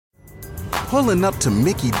Pulling up to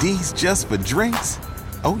Mickey D's just for drinks?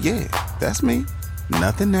 Oh yeah, that's me.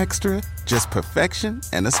 Nothing extra, just perfection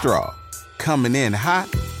and a straw. Coming in hot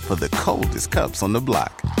for the coldest cups on the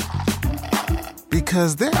block.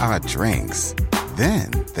 Because there are drinks.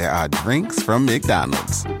 Then there are drinks from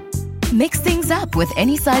McDonald's. Mix things up with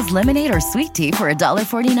any size lemonade or sweet tea for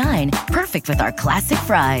 $1.49. Perfect with our classic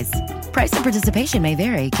fries. Price and participation may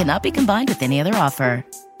vary. Cannot be combined with any other offer.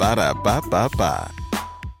 Ba-da-ba-ba-ba.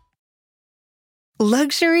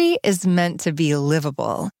 Luxury is meant to be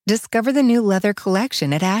livable. Discover the new leather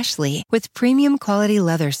collection at Ashley with premium quality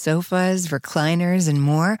leather sofas, recliners, and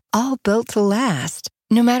more, all built to last.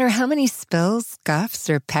 No matter how many spills,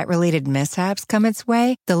 scuffs, or pet-related mishaps come its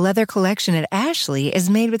way, the leather collection at Ashley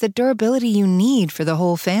is made with the durability you need for the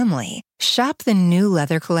whole family. Shop the new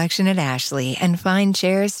leather collection at Ashley and find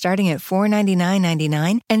chairs starting at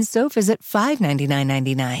 $499.99 and sofas at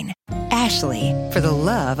 $599.99. Ashley, for the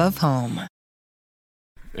love of home.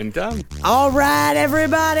 And done. All right,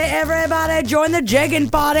 everybody, join the jegging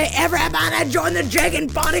party. Everybody join the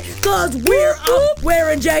jegging party, because we're up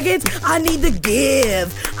wearing jeggings. I need the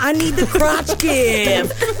give. I need the crotch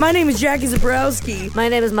give. My name is Jackie Zabrowski. My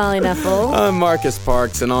name is Molly Neffel. I'm Marcus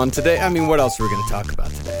Parks, and on today, what else are we going to talk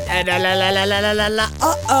about today?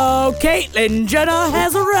 Uh-oh, Caitlyn Jenner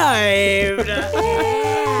has arrived.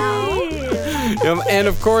 And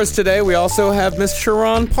of course, today we also have Miss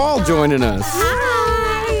Sharron Paul joining us.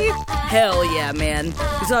 Hell yeah, man.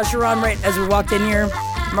 We saw Sharron right as we walked in here.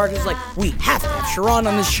 Marcus was like, we have to have Sharron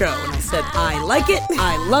on the show. And I said, I like it.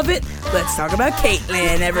 I love it. Let's talk about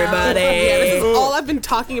Caitlyn, everybody. Yeah, this is all I've been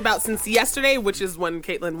talking about since yesterday, which is when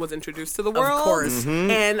Caitlyn was introduced to the world. Of course.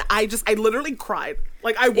 Mm-hmm. And I literally cried.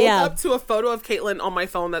 Like, I woke up to a photo of Caitlyn on my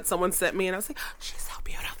phone that someone sent me, and I was like, oh, she's so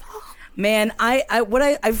beautiful. Man, I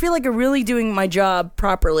feel like I'm really doing my job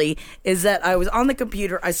properly is that I was on the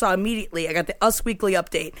computer. I saw immediately, I got the Us Weekly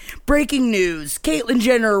update. Breaking news, Caitlyn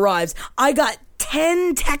Jenner arrives. I got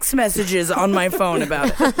 10 text messages on my phone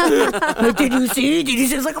about it. Like, did you see?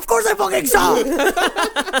 It's like, of course I fucking saw it.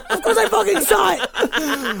 Of course I fucking saw it.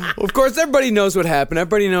 Well, of course, everybody knows what happened.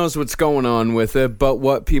 Everybody knows what's going on with it. But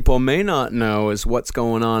what people may not know is what's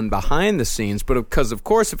going on behind the scenes. But because, of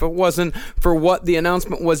course, if it wasn't for what the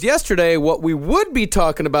announcement was yesterday, what we would be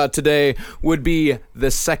talking about today would be the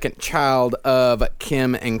second child of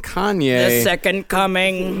Kim and Kanye. The second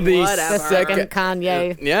coming. The second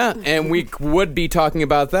Kanye. Yeah, and we would be talking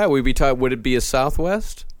about that. Would it be a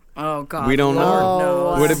Southwest? Oh, God. We don't know.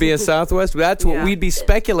 Lord Would it be a Southwest? That's what we'd be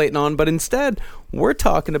speculating on. But instead, we're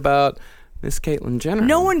talking about Miss Caitlyn Jenner.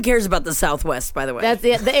 No one cares about the Southwest, by the way.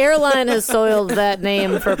 The airline has soiled that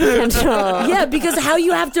name for potential. Yeah, because how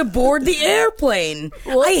you have to board the airplane.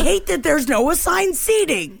 Well, I hate that there's no assigned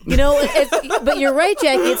seating. You know, but you're right,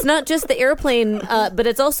 Jackie. It's not just the airplane, but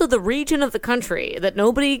it's also the region of the country that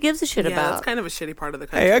nobody gives a shit about. Yeah, it's kind of a shitty part of the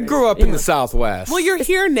country. Hey, I grew up in the Southwest. Well, you're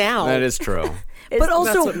here now. That is true. But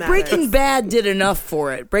also, Breaking Bad did enough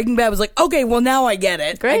for it. Breaking Bad was like, okay, well, now I get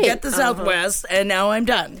it. Great. I get the Southwest, and now I'm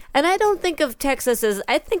done. And I don't think of Texas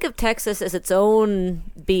I think of Texas as its own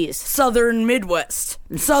beast. Southern Midwest.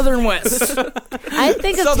 Southern West. I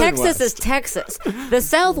think of Southern Texas West. as Texas. The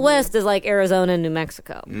Southwest is like Arizona and New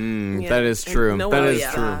Mexico. That is true. No that one is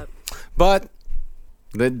knows true. that. But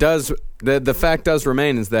the fact does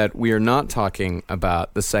remain is that we are not talking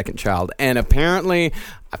about the second child. And apparently,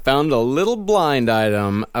 I found a little blind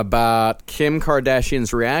item about Kim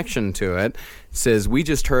Kardashian's reaction to it. It says, we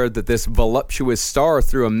just heard that this voluptuous star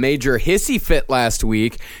threw a major hissy fit last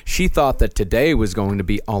week. She thought that today was going to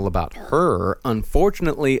be all about her.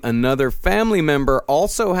 Unfortunately, another family member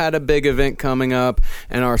also had a big event coming up,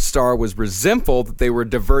 and our star was resentful that they were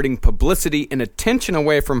diverting publicity and attention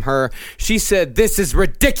away from her. She said, this is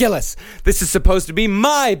ridiculous. This is supposed to be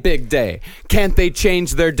my big day. Can't they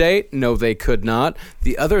change their date? No, they could not.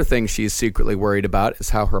 The other thing she's secretly worried about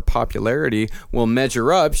is how her popularity will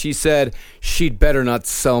measure up. She said, she'd better not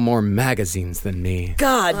sell more magazines than me.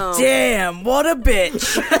 God damn, what a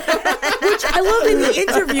bitch. Which I love in the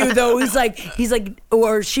interview, though. He's like,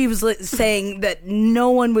 or she was saying that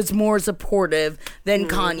no one was more supportive than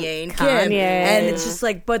Kanye and Kim. And it's just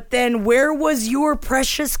like, but then where was your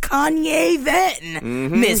precious Kanye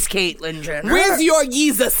then, Miss Caitlyn Jenner? Where's your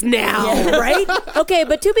Jesus now? Yeah, right? Okay,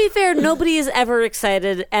 but to be fair, nobody is ever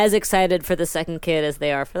as excited for the second kid as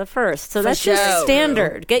they are for the first. So that's just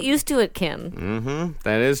standard. Get used to it, Kim.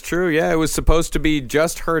 That is true. Yeah, it was supposed to be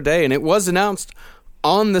just her day, and it was announced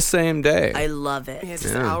on the same day. I love it. Yeah,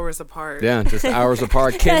 just hours apart. Yeah, just hours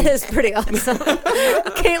apart. That is pretty awesome.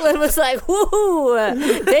 Caitlin was like,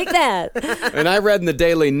 woohoo, take that. And I read in the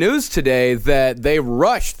Daily News today that they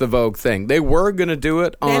rushed the Vogue thing. They were going to do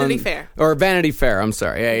it on... Vanity Fair. Or Vanity Fair, I'm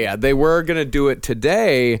sorry. Yeah. They were going to do it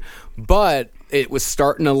today, but it was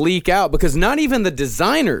starting to leak out because not even the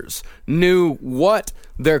designers knew what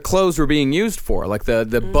their clothes were being used for. Like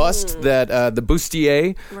the bust that, the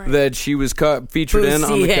bustier that she was featured in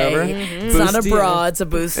on the cover. It's not a bra, it's a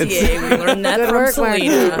bustier. We learned that from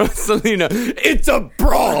Selena. Selena, it's a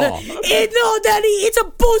bra. No, Daddy, it's a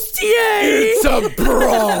bustier. It's a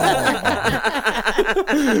bra.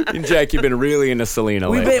 And Jack, you've been really into Selena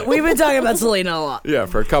lately. We've been talking about Selena a lot. Yeah,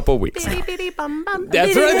 for a couple weeks now.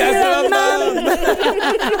 That's right.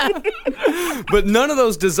 But none of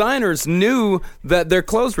those designers knew that their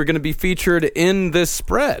clothes were going to be featured in this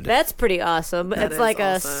spread. That's pretty awesome. It's like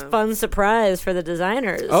awesome. A fun surprise for the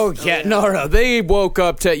designers. Oh, yeah. No. They woke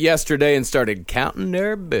up yesterday and started counting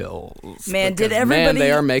their bills. Man,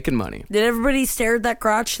 they are making money. Did everybody stare at that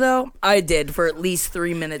crotch, though? I did for at least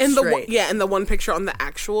 3 minutes straight. And the one picture on the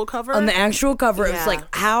actual cover? On the actual cover, it was like,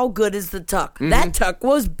 how good is the tuck? Mm-hmm. That tuck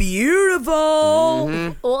was beautiful.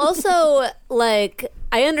 Mm-hmm. Well, also, like...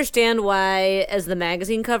 I understand why, as the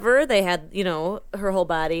magazine cover, they had, her whole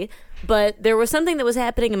body. But there was something that was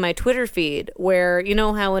happening in my Twitter feed where, you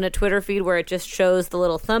know how in a Twitter feed where it just shows the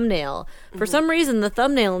little thumbnail, for some reason the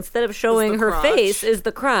thumbnail, instead of showing her face, is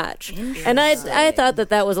the crotch. And I thought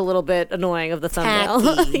that was a little bit annoying of the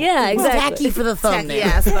thumbnail. Yeah, exactly. Tacky for the thumbnail.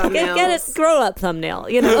 Yes, thumbnails. Get it, grow up thumbnail,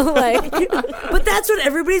 like. But that's what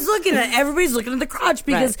everybody's looking at. Everybody's looking at the crotch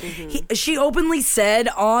because she openly said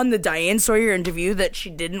on the Diane Sawyer interview that she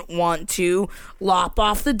didn't want to lop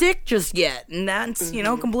off the dick just yet. And that's,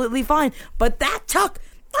 completely fine. But that tuck,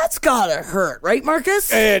 that's gotta hurt, right,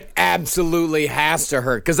 Marcus? It absolutely has to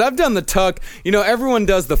hurt. Because I've done the tuck. Everyone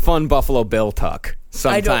does the fun Buffalo Bill tuck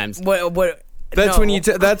sometimes. That's when you.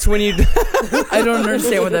 I don't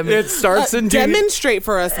understand what that means. It starts in demonstrate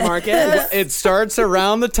for us, Marcus. It starts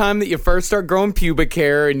around the time that you first start growing pubic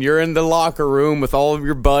hair, and you're in the locker room with all of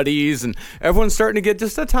your buddies, and everyone's starting to get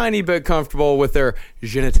just a tiny bit comfortable with their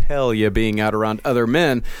genitalia being out around other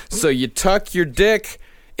men. So you tuck your dick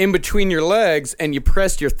in between your legs and you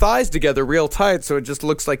press your thighs together real tight so it just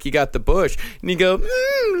looks like you got the bush, and you go,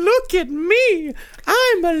 look at me,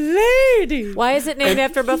 I'm a lady. Why is it named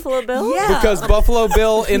after Buffalo Bill? Yeah. Because Buffalo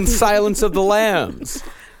Bill in Silence of the Lambs.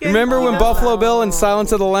 Remember when Buffalo Bill in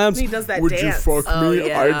Silence of the Lambs? He does that Would dance. You fuck me?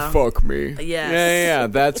 Yeah. I'd fuck me. Yes. Yeah.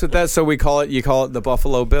 That's what that's. So you call it the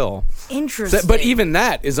Buffalo Bill. Interesting. But even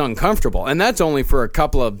that is uncomfortable, and that's only for a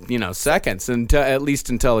couple of seconds, at least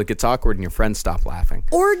until it gets awkward and your friends stop laughing.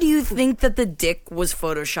 Or do you think that the dick was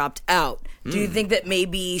photoshopped out? Do you think that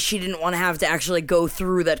maybe she didn't want to have to actually go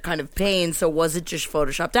through that kind of pain, so was it just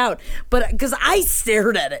photoshopped out? But because I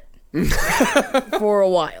stared at it for a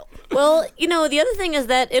while. Well, the other thing is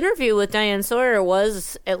that interview with Diane Sawyer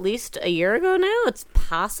was at least a year ago now. It's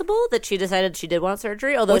possible that she decided she did want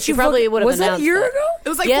surgery, although she probably would have announced that. Was it a year ago? It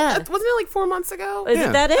was wasn't it like 4 months ago? Is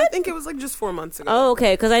it that it? I think it was like just 4 months ago. Oh,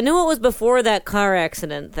 okay, because I knew it was before that car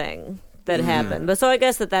accident thing that happened. But so I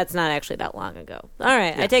guess that's not actually that long ago. All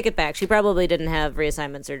right, I take it back. She probably didn't have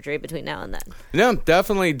reassignment surgery between now and then. No,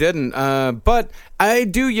 definitely didn't. But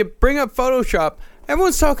you bring up Photoshop.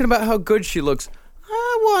 Everyone's talking about how good she looks.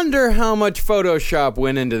 I wonder how much Photoshop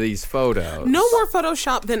went into these photos. No more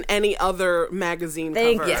Photoshop than any other magazine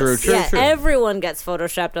cover. Yes. True. Everyone gets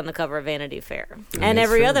Photoshopped on the cover of Vanity Fair. And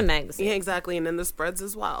every other magazine. Yeah, exactly. And in the spreads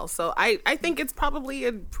as well. So I think it's probably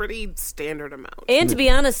a pretty standard amount. And to be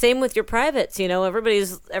honest, same with your privates.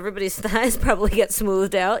 Everybody's thighs probably get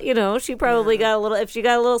smoothed out. She probably got a little, if she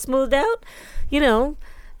got a little smoothed out,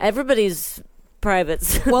 everybody's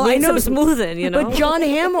privates. Well, I know some smoothing, But John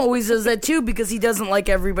Hamm always does that too because he doesn't like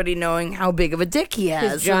everybody knowing how big of a dick he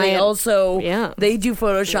has. His giant, they do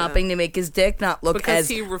photoshopping to make his dick not look because as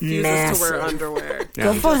he refuses massive. to wear underwear.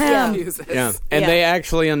 Go for him. Yeah, and they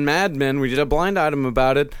actually in Mad Men, we did a blind item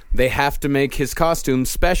about it. They have to make his costume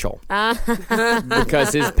special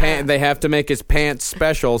because they have to make his pants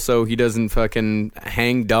special so he doesn't fucking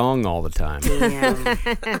hang dong all the time. Damn.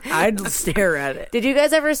 I'd stare at it. Did you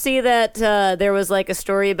guys ever see that there was like a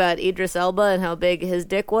story about Idris Elba and how big his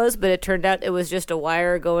dick was, but it turned out it was just a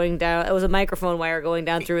wire going down. It was a microphone wire going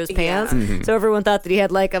down through his pants. Mm-hmm. So everyone thought that he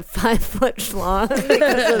had like a 5 foot schlong.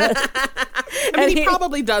 He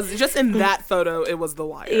probably does. Just in that photo, it was the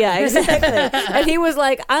wire. Yeah, exactly. And he was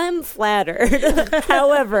like, I'm flattered.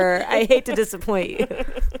 However, I hate to disappoint you.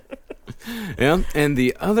 Yeah, and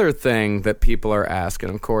the other thing that people are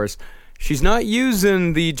asking, of course, She's not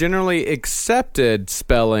using the generally accepted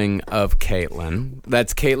spelling of Caitlyn.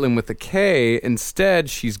 That's Caitlyn with a K. Instead,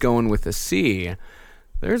 she's going with a C.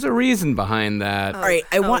 There's a reason behind that. All right,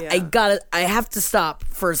 I have to stop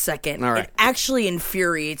for a second. All right. It actually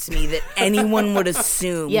infuriates me that anyone would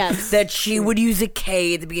assume that she would use a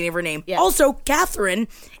K at the beginning of her name. Yes. Also, Catherine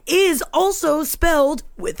is also spelled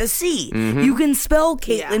with a C. You can spell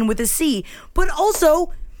Caitlyn with a C, but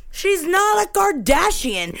also, she's not a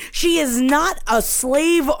Kardashian. She is not a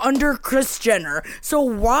slave under Kris Jenner. So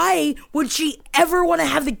why would she ever want to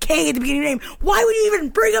have the K at the beginning of her name? Why would you even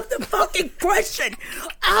bring up the fucking question?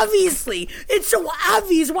 Obviously. It's so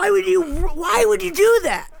obvious. Why would you do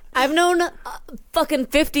that? I've known fucking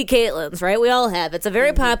 50 Caitlyns, right? We all have. It's a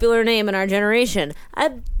very popular name in our generation. I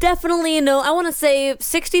definitely know, I want to say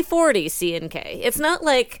 60-40 C and K. It's not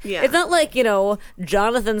like,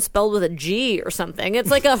 Jonathan spelled with a G or something.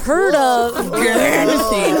 It's like a herd of...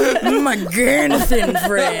 Jonathan. My Jonathan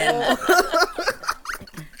friend.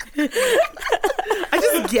 I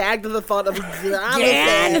just gagged at the thought of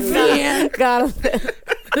Jonathan. Jonathan.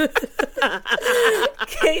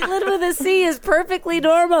 Caitlyn with a C is perfectly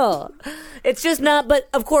normal. It's just not, but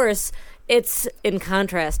of course, it's in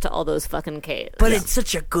contrast to all those fucking K's. But it's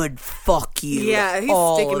such a good fuck you. Yeah, he's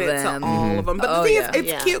sticking it to all of them. But the thing is,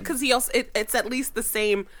 it's cute because he also it's at least the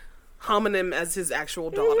same homonym as his actual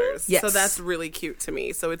daughters. Yes. So that's really cute to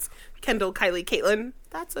me. So it's Kendall, Kylie, Caitlyn.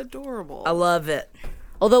 That's adorable. I love it.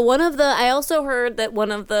 Although I also heard that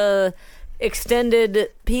one of the extended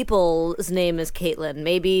people's name is Caitlyn.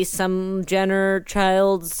 Maybe some Jenner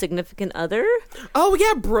child's significant other? Oh,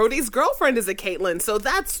 yeah, Brody's girlfriend is a Caitlyn, so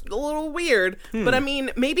that's a little weird. But I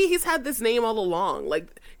mean, maybe he's had this name all along.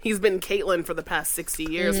 Like, he's been Caitlyn for the past 60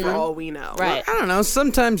 years for all we know. Right. I don't know.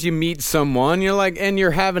 Sometimes you meet someone, and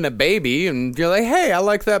you're having a baby, and you're like, hey, I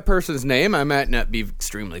like that person's name. I might not be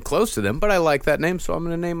extremely close to them, but I like that name, so I'm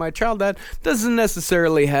going to name my child that. Doesn't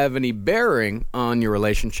necessarily have any bearing on your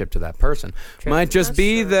relationship to that person. True. Might just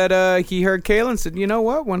be that he heard Caitlyn and said, you know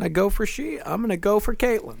what? When I go for I'm going to go for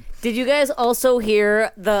Caitlyn. Did you guys also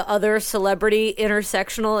hear the other celebrity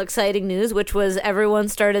intersectional exciting news, which was everyone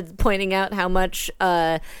started pointing out how much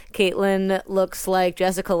Caitlyn looks like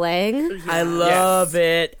Jessica Lange? I love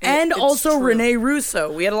it. And it's also true. Renee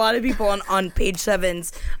Russo. We had a lot of people on Page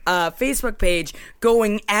 7's Facebook page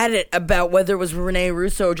going at it about whether it was Renee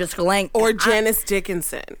Russo or Jessica Lange. Or Janice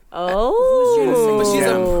Dickinson. Oh. But she's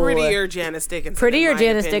a prettier Janice Dickinson. Prettier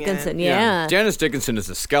Janice Dickinson, yeah. Janice Dickinson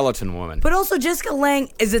is a skeleton woman. But also Jessica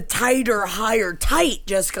Lange is a tighter, higher, tight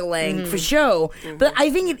Jessica Lange for show. But I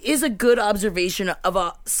think it is a good observation of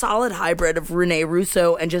a solid hybrid of Renee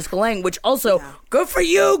Russo and Jessica Lange, which also, good for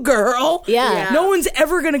you, girl. Yeah. No one's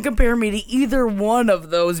ever going to compare me to either one of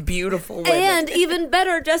those beautiful women. And even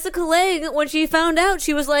better, Jessica Lange, when she found out,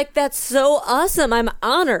 she was like, that's so awesome. I'm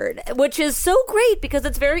honored. Which is so great because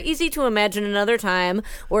it's very easy to imagine another time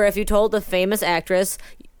where if you told a famous actress,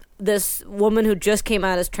 this woman who just came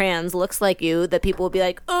out as trans looks like you, that people would be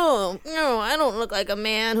like, oh, no, I don't look like a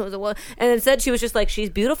man who's a woman. And instead she was just like,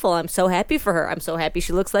 she's beautiful. I'm so happy for her. I'm so happy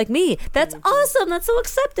she looks like me. That's awesome. That's so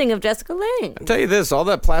accepting of Jessica Lange. I'll tell you this, all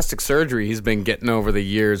that plastic surgery he's been getting over the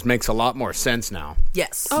years makes a lot more sense now.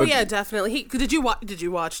 Yes. Oh, yeah, definitely. Did you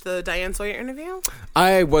watch the Diane Sawyer interview?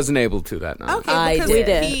 I wasn't able to that night. Okay, because we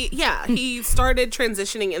did. He started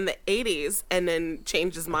transitioning in the 80s and then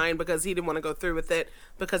changed his mind because he didn't want to go through with it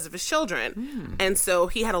because of his children. And so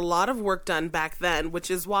he had a lot of work done back then,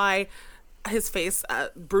 which is why his face,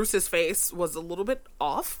 Bruce's face, was a little bit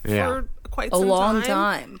off for quite some time. A long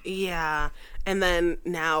time. Yeah. And then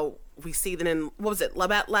now we see that in, what was it,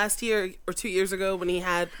 last year or 2 years ago when he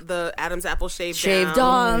had the Adam's apple shaved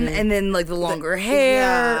down. And then like the longer hair.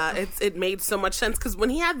 Yeah, it made so much sense because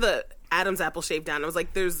when he had the Adam's apple shaved down, I was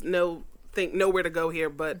like, there's nowhere to go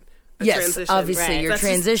here but transition. Obviously you're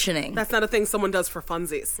transitioning. That's not a thing someone does for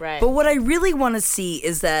funsies. Right. But what I really want to see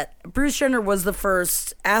is that Bruce Jenner was the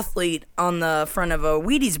first athlete on the front of a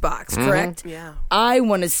Wheaties box, correct? Yeah. I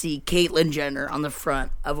want to see Caitlyn Jenner on the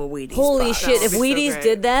front of a Wheaties box. Holy shit, if Wheaties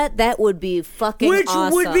did that would be fucking Which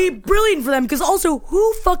awesome. would be brilliant for them, because also,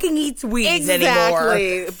 who fucking eats Wheaties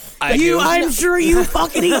anymore? I'm sure you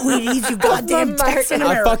fucking eat Wheaties, you goddamn Texan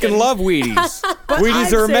American. I fucking love Wheaties.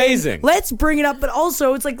 Wheaties are amazing. Let's bring it up, but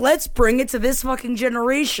also, it's like, let's bring it to this fucking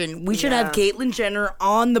generation. We should have Caitlyn Jenner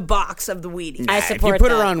on the box of the Wheaties. I support If you put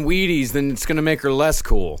that. her on Wheaties, then it's going to make her less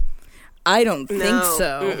cool. I don't think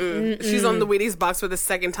so. She's on the Wheaties box for the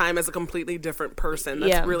second time as a completely different person.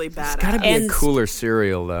 That's really badass. Gotta be a cooler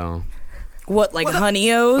cereal, though. What, like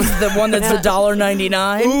Honey-O's? The one that's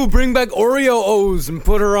 $1.99? Ooh, bring back Oreo O's and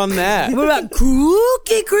put her on that. What about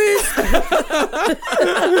Cookie Crisp?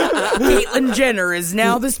 Caitlyn Jenner is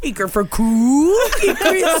now the speaker for Cookie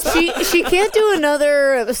Crisp. She can't do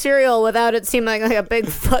another cereal without it seeming like a big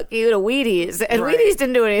fuck you to Wheaties. And Wheaties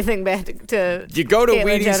didn't do anything bad to You go to Caitlyn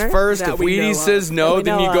Wheaties Jenner. first. That If we know Wheaties of. says no,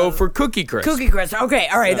 then you go for Cookie Crisp. Cookie Crisp. Okay,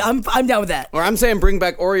 all right. I'm down with that. Or I'm saying bring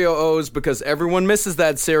back Oreo O's because everyone misses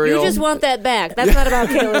that cereal. You just want that back. That's not about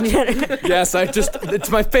Caitlyn Jenner. Yes, it's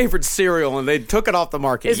my favorite cereal, and they took it off the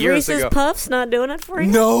market Is years Reese's ago. Puffs not doing it for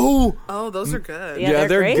you? No. Oh, those are good. Yeah,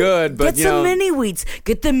 they're great. good, but Get some mini wheats.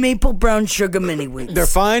 Get the maple brown sugar mini wheats. they're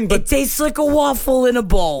fine, but It tastes like a waffle in a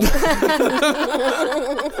bowl. Did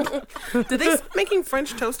they stop making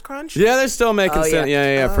French Toast Crunch? yeah, they're still making Oh,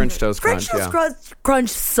 yeah. French Toast French Crunch. Toast Crunch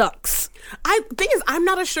sucks. Thing is, I'm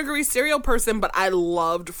not a sugary cereal person, but I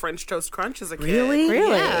loved French Toast Crunch as a kid. Really?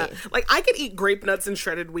 Really? Yeah. Like I could eat grape nuts and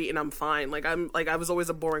shredded wheat, and I'm fine. I was always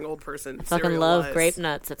a boring old person. Fucking love cereal-wise. grape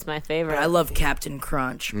nuts. It's my favorite. I love Captain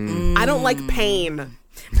Crunch. I don't like pain.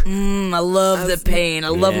 I love the pain. I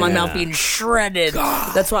love my Yeah. mouth being shredded.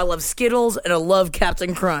 That's why I love Skittles and I love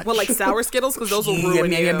Captain Crunch. Well, like sour Skittles, because those will Yum,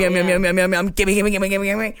 ruin yum, you. yum, yum, yum, yum, yum, yum, yum. Gimme, gimme, gimme, gimme,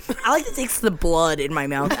 gimme. I like to taste the blood in my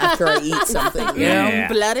mouth after I eat something, you know? Yeah.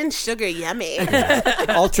 Blood and sugar, yummy.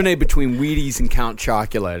 Alternate between Wheaties and Count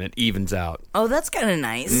Chocula, and it evens out. Oh, that's kind of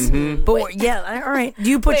nice. But yeah, all right. Do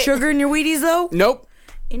you put sugar in your Wheaties, though? Nope.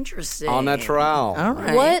 Interesting. All natural. All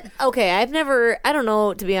right. What? Okay, I don't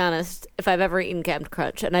know, to be honest, if I've ever eaten Captain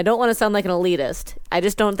Crunch. And I don't want to sound like an elitist. I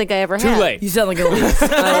just don't think I ever Too have. late. You sound like a elitist.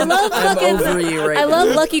 I love I'm fucking. over you right I love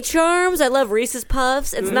now. Lucky Charms. I love Reese's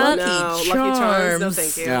Puffs. It's not. No, Lucky Charms. No,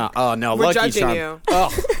 thank you. Yeah. Oh no, We're Lucky judging Charm. you.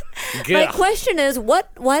 Oh. My Yeah. question is, why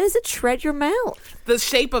does it shred your mouth? The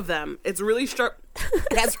shape of them. It's really sharp.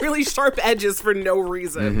 It has really sharp edges for no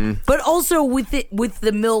reason. But also with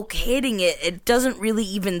the milk hitting it, it doesn't really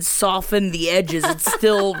even soften the edges. It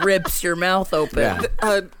still rips your mouth open.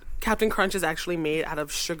 Yeah. Captain Crunch is actually made out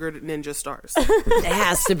of sugared ninja stars. It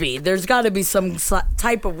has to be. There's got to be some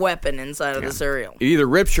type of weapon inside of the cereal. It either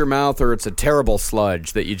rips your mouth or it's a terrible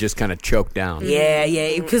sludge that you just kind of choke down. Yeah,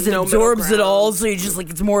 because it No absorbs middle it all, ground. so you just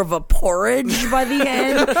it's more of a porridge by the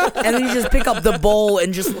end, and then you just pick up the bowl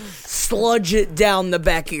and just sludge it down the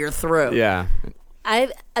back of your throat. Yeah.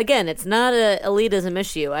 Again, it's not a elitism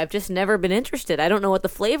issue. I've just never been interested. I don't know what the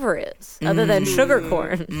flavor is other than sugar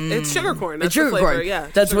corn. It's sugar corn. That's It's sugar the flavor. corn. Yeah,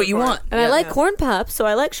 That's sugar what you corn. want. And I like corn pops, so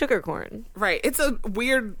I like sugar corn. Right. It's a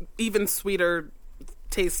weird, even sweeter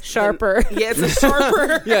taste. Sharper. Yeah, it's a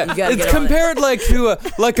sharper. Yeah, gotta it's get on it. compared like to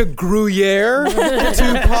a Gruyere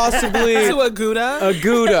to possibly To a Gouda. a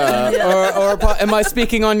Gouda, or am I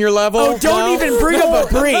speaking on your level? Oh, don't now? even bring up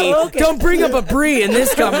a brie. Don't bring up a brie in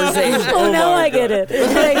this conversation. Oh, now I get it.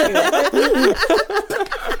 Thank you.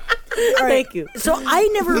 Thank you. So I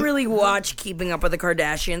never really watched Keeping Up with the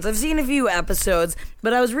Kardashians. I've seen a few episodes,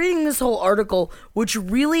 but I was reading this whole article, which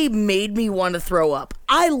really made me want to throw up.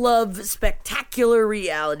 I love spectacular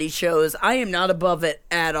reality shows. I am not above it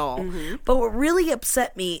at all. But what really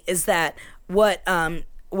upset me is that what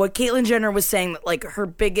Caitlyn Jenner was saying, that like her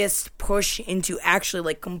biggest push into actually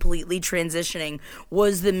like completely transitioning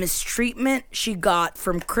was the mistreatment she got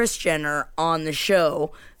from Kris Jenner on the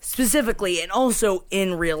show specifically, and also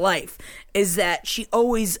in real life, is that she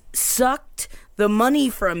always sucked the money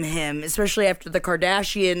from him, especially after the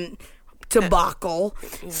Kardashian debacle.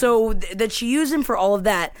 So that she used him for all of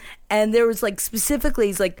that. And there was like specifically,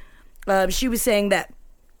 it's like she was saying that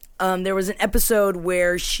there was an episode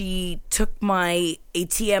where she took my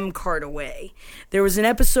ATM card away. There was an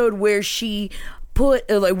episode where she put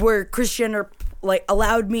where Kris Jenner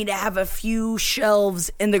allowed me to have a few shelves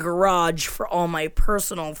in the garage for all my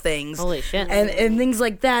personal things. Holy shit. And things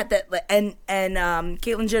like that. And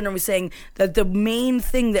Caitlyn Jenner was saying that the main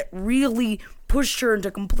thing that really pushed her into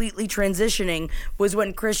completely transitioning was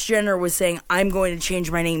when Kris Jenner was saying, I'm going to change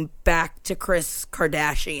my name back to Kris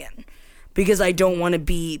Kardashian because I don't want to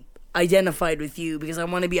be identified with you, because I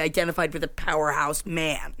want to be identified with a powerhouse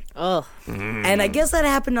man. Oh. And I guess that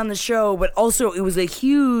happened on the show, but also it was a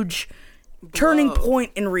huge turning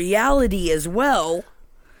point in reality as well.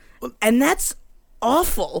 And that's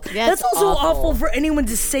awful. That's That's also awful. awful for anyone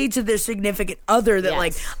to say to their significant other that, Yes.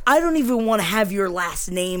 like, I don't even want to have your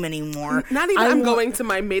last name anymore. Not even I I'm want going to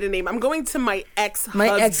my maiden name. I'm going to my ex-husband's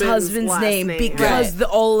my ex-husband's last name because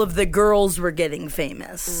all of the girls were getting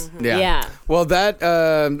famous. Yeah. Well, that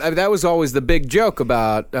was always the big joke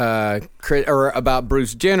about about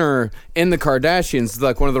Bruce Jenner in the Kardashians.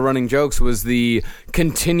 Like one of the running jokes was the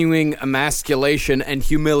continuing emasculation and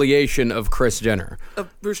humiliation of Kris Jenner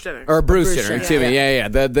Bruce Jenner. or Bruce Jenner. Excuse me. Yeah.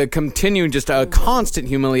 The continuing, just a constant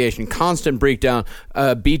humiliation, constant beatdown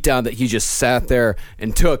that he just sat there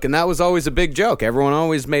and took. And that was always a big joke. Everyone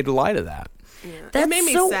always made light of that. Yeah. That's it made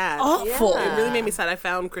me so sad. awful. It really made me sad. I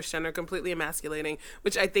found Kris Jenner completely emasculating,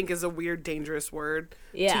 which I think is a weird, dangerous word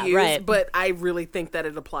to use. Right. But I really think that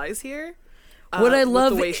it applies here. What I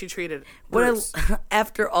love, with the way she treated Bruce.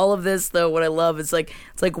 After all of this, though, what I love is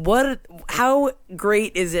how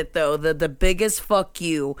great is it though that the biggest fuck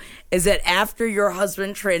you is that after your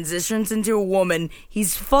husband transitions into a woman,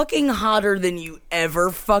 he's fucking hotter than you ever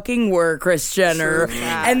fucking were, Kris Jenner,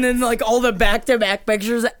 and then like all the back-to-back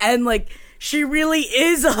pictures and like. She really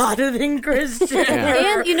is hotter than Kris Jenner.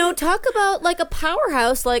 And, talk about, like, a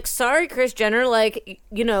powerhouse. Like, sorry, Kris Jenner, like,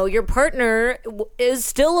 your partner is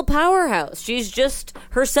still a powerhouse. She's just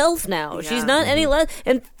herself now. Yeah. She's not any less.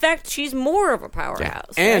 In fact, she's more of a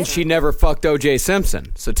powerhouse. Yeah. And right? she never fucked O.J.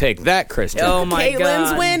 Simpson. So take that, Kris Jenner. Oh, my God.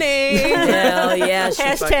 Caitlin's winning. Hell yeah, she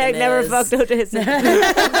Hashtag never fucked O.J. Simpson.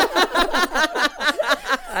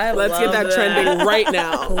 Let's get that trending right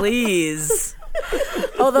now. Please.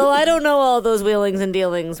 Although I don't know all those wheelings and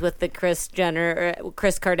dealings with the Kris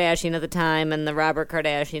Kardashian at the time and the Robert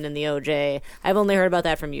Kardashian and the OJ. I've only heard about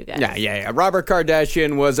that from you guys. Yeah. Robert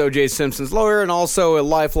Kardashian was O.J. Simpson's lawyer and also a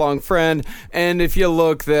lifelong friend. And if you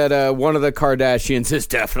look, that one of the Kardashians is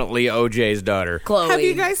definitely O.J.'s daughter. Chloe. Have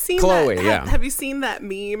you guys seen Chloe, that? yeah. Have you seen that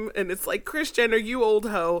meme? And it's like, Kris Jenner, you old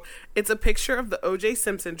hoe. It's a picture of the O.J.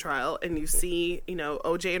 Simpson trial, and you see,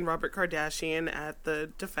 O.J. and Robert Kardashian at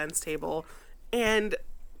the defense table. And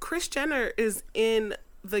Kris Jenner is in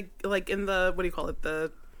the what do you call it? The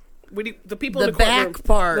people in the courtroom. back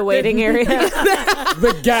part, the waiting area,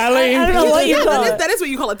 The galley. I don't know what you call it. That is what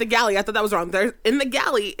you call it, the galley. I thought that was wrong. There in the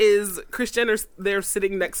galley is Kris Jenner. They're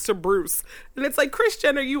sitting next to Bruce, and it's like, Kris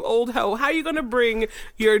Jenner, you old hoe. How are you gonna bring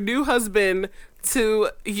your new husband to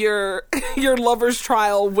your lover's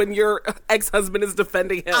trial when your ex-husband is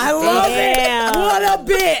defending him? I love it. What a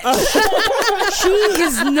bitch. She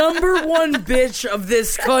is #1 bitch of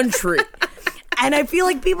this country. And I feel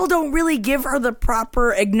like people don't really give her the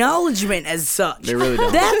proper acknowledgement as such. They really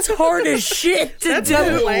don't. That's hard as shit to do.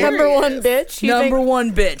 #1 bitch. You think-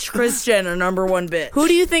 #1 bitch. Kris Jenner, #1 bitch. Who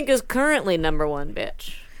do you think is currently #1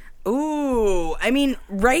 bitch? Ooh, I mean,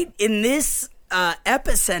 right in this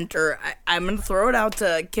epicenter, I'm going to throw it out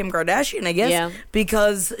to Kim Kardashian, I guess, Yeah.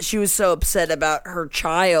 because she was so upset about her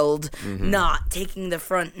child not taking the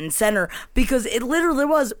front and center, because it literally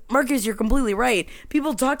was, Marcus, you're completely right,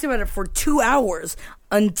 people talked about it for 2 hours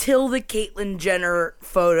until the Caitlyn Jenner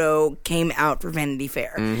photo came out for Vanity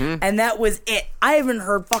Fair. And that was it. I haven't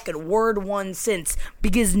heard fucking word one since,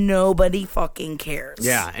 because nobody fucking cares.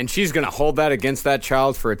 Yeah, and she's going to hold that against that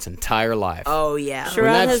child for its entire life. Oh, yeah.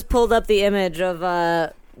 Sharron has pulled up the image of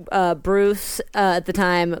Bruce at the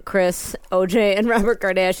time, Kris, OJ, and Robert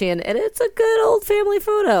Kardashian, and it's a good old family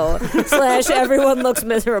photo. / everyone looks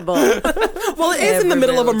miserable. Well, it is in the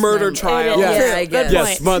middle of a murder trial. Yeah, I guess.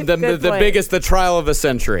 Yes, the biggest, the trial of the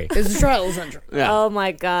century. It's a trial of the century. Yeah. Oh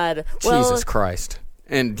my God! Well, Jesus Christ.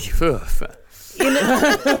 And if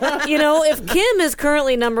Kim is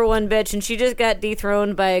currently #1 bitch and she just got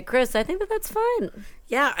dethroned by Kris, I think that's fine.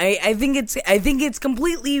 Yeah, I think it's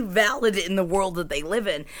completely valid in the world that they live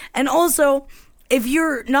in. And also, if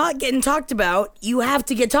you're not getting talked about, you have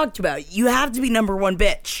to get talked about. You have to be #1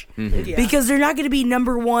 bitch. Yeah. Because they're not going to be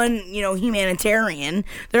 #1, humanitarian.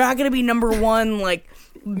 They're not going to be #1, like,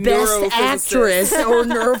 best actress or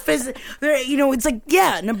neurophysicist. It's like,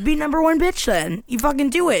 yeah, be #1 bitch then. You fucking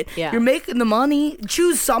do it. Yeah. You're making the money.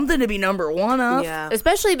 Choose something to be #1 of. Yeah.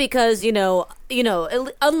 Especially because,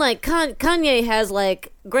 unlike Kanye has,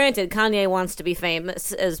 like, granted, Kanye wants to be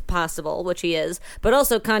famous as possible, which he is, but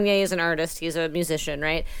also Kanye is an artist. He's a musician,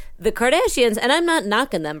 right? The Kardashians, and I'm not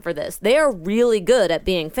knocking them for this, they are really good at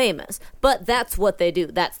being famous, but that's what they do.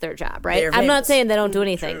 That's their job, right? I'm not saying they don't do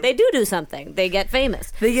anything. True. They do something. They get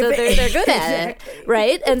famous. They're good at it,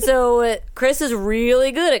 right? And so Kris is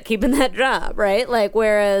really good at keeping that job, right? Like,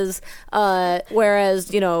 whereas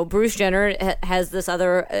Bruce Jenner has this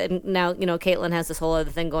other, and now, Caitlyn has this whole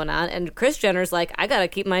other thing going on, and Kris Jenner's like, I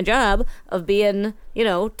gotta keep my job of being,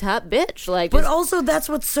 top bitch. Like, but also that's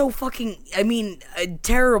what's so fucking,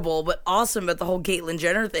 terrible but awesome about the whole Caitlyn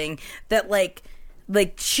Jenner thing, that like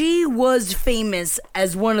she was famous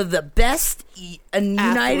as one of the best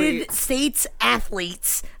United States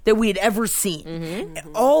athletes that we had ever seen,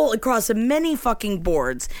 all across many fucking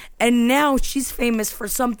boards, and now she's famous for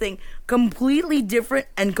something completely different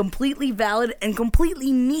and completely valid and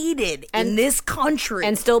completely needed in this country,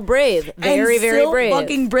 and still brave, very brave,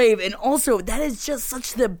 fucking brave, and also that is just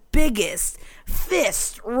such the biggest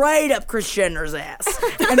fist right up Kris Jenner's ass,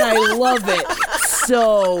 and I love it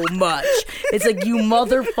so much. It's like, you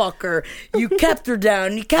motherfucker. You kept her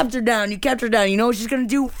down. You kept her down. You kept her down. You know what she's going to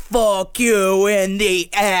do? Fuck you in the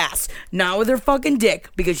ass. Not with her fucking dick,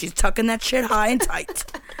 because she's tucking that shit high and tight.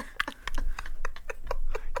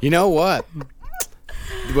 You know what?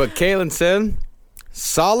 What Kaylin said?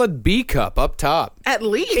 Solid B cup up top. At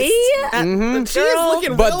least. B? She is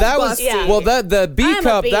looking But real that was busty. well, the B I'm a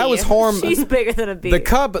cup, B. that was hormone. She's bigger than a B.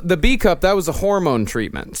 The B cup, that was the hormone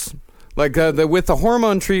treatments. Like with the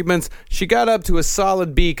hormone treatments, she got up to a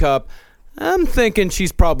solid B cup. I'm thinking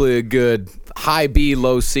she's probably a good high B,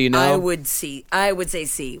 low C now. I would say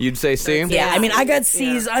C. You'd say C? Yeah, I mean, I got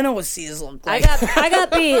C's. I know what C's look like. I got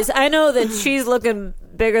B's. I know that she's looking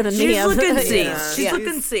bigger than me. She's looking C's. Yeah. She's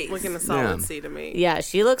looking C's. Looking a solid C to me. Yeah,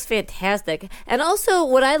 she looks fantastic. And also,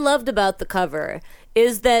 what I loved about the cover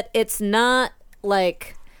is that it's not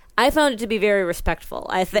like, I found it to be very respectful.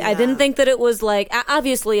 I didn't think that it was like,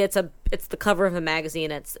 obviously it's the cover of a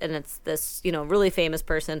magazine, and it's this, really famous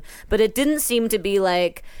person, but it didn't seem to be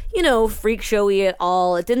like, freak showy at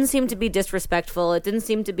all. It didn't seem to be disrespectful. It didn't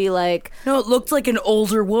seem to be like, No, it looked like an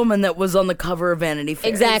older woman that was on the cover of Vanity Fair.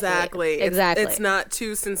 Exactly. It's not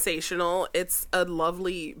too sensational. It's a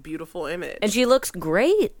lovely, beautiful image. and she looks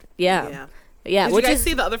great. Yeah. Did you guys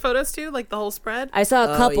see the other photos too? Like the whole spread? I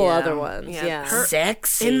saw a couple yeah. other ones. Yeah. Her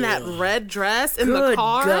Sexy. in that red dress in the Good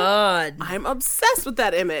car. God. I'm obsessed with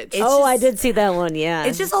that image. I did see that one. Yeah.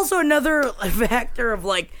 It's just also another factor of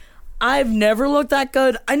like, I've never looked that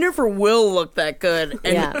good. I never will look that good.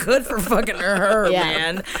 And Yeah. good for fucking her, Yeah.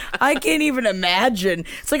 man. I can't even imagine.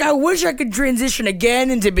 It's like, I wish I could transition again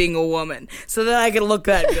into being a woman so that I could look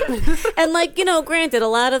that good. And granted, a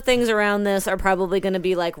lot of things around this are probably going to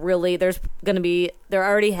be like, really, there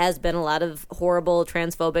already has been a lot of horrible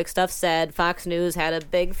transphobic stuff said. Fox News had a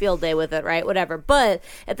big field day with it, right? Whatever. But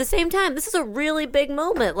at the same time, this is a really big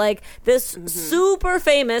moment. Like, this super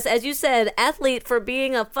famous, as you said, athlete for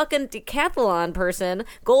being a fucking decathlon person,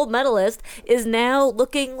 gold medalist, is now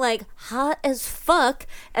looking like hot as fuck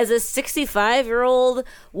as a 65-year-old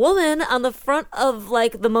woman on the front of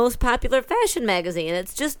like the most popular fashion magazine.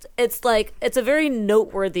 It's a very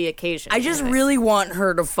noteworthy occasion. I just really want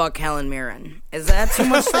her to fuck Helen Mirren. Is that too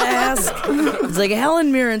much to ask? It's like,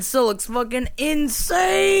 Helen Mirren still looks fucking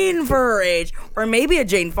insane for her age. Or maybe a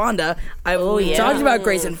Jane Fonda. We talked about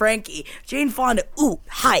Grace and Frankie. Jane Fonda,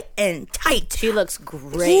 high and tight. She looks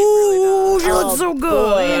great. Ooh, she looks so good.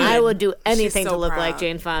 Boy, I would do anything so to look proud. like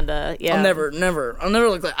Jane Fonda. Yeah. I'll never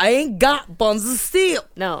look like, I ain't got buns of steel.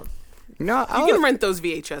 No. No, You can rent those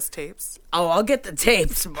VHS tapes. Oh, I'll get the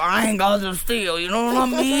tapes, but I ain't got the steel. You know what I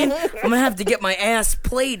mean? I'm gonna have to get my ass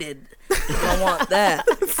plated. I want that.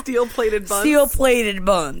 Steel-plated buns. Steel-plated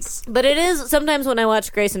buns. But it is, sometimes when I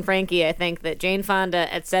watch Grace and Frankie, I think that Jane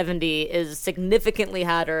Fonda at 70 is significantly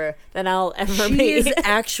hotter than I'll ever be. She is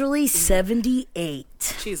actually 78.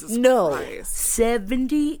 Jesus No. Christ.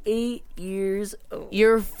 78 years old.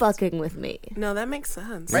 You're fucking with me. No, that makes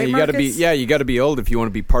sense. Right, you got to be Marcus? you got to be old if you want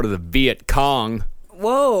to be part of the Viet Cong.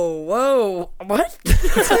 Whoa. What? She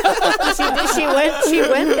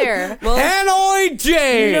went there. Hanoi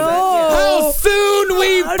Jane! No. How soon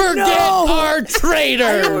we forget no. our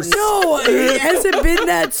traitors! No, it hasn't been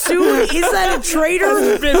that soon. Is that a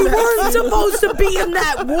traitor? We weren't supposed to be in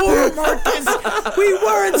that war, Marcus. We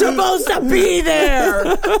weren't supposed to be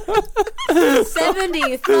there.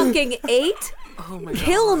 70 fucking 8? Oh my God.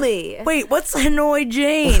 Kill me. Wait, what's Hanoi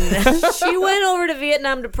Jane? She went over to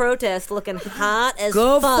Vietnam to protest looking hot as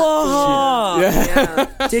Go fuck. for her.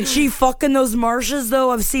 Yeah. Did she fuck in those marshes, though?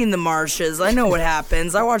 I've seen the marshes. I know what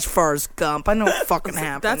happens. I watch Forrest Gump. I know what fucking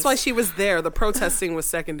happens. That's why she was there. The protesting was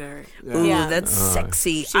secondary. Ooh, Yeah. that's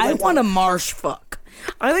sexy. I want a marsh fuck.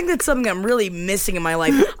 I think that's something I'm really missing in my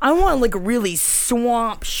life. I want like really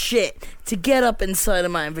swamp shit to get up inside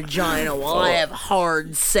of my vagina while I have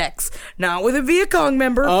hard sex. Not with a Viet Cong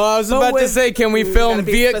member. Oh, I was but about to with- say, can we film gotta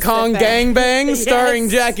be Viet Cong specific. Gangbang starring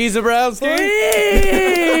Yes. Jackie Zabrowski?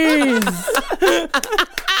 Please.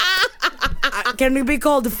 Can we be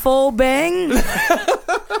called Full Bang?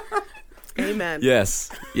 Amen. Yes,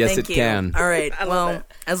 Thank it you. can. All right. love Well, it.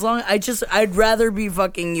 as long I'd rather be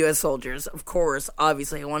fucking U.S. soldiers. Of course,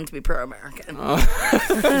 obviously, I want it to be pro-American.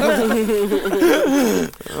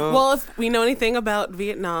 Well, if we know anything about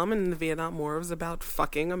Vietnam and the Vietnam War, it was about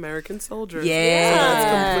fucking American soldiers. Yeah. So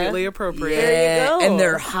that's completely appropriate. There you go. And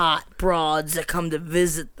they're hot broads that come to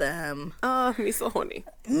visit them. Me so horny.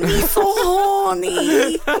 Me so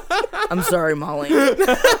horny. I'm sorry, Molly.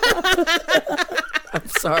 I'm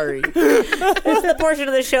sorry. It's the portion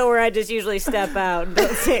of the show where I just usually step out and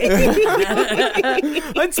don't say anything.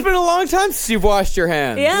 It's been a long time since you've washed your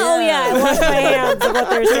hands. Yeah, oh yeah, I wash my hands of what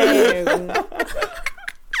they're saying.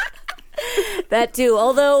 That too.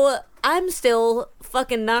 Although I'm still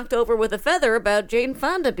fucking knocked over with a feather about Jane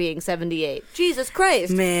Fonda being 78. Jesus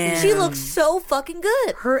Christ. Man. She looks so fucking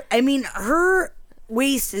good. Her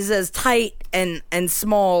waist is as tight and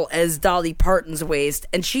small as Dolly Parton's waist,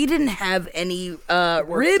 and she didn't have any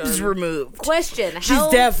ribs removed. Question. She's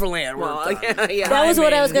definitely had Well, work done. yeah. That was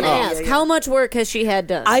what I was going to ask. yeah. How much work has she had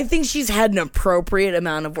done? I think she's had an appropriate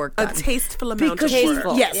amount of work done. A tasteful amount because of she, work.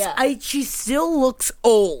 Tasteful, yes, yeah. she still looks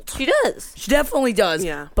old. She does. She definitely does.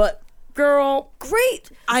 Yeah. But girl, Great.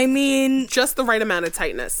 I mean, Just the right amount of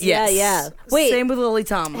tightness. yes. Yeah. Wait. Same with Lily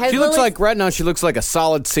Tomlin. Has She looks Lily- like, right now, she looks like a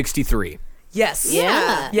solid 63. Yes.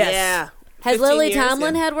 Yeah. Yes. Yeah. Has 15 Lily years,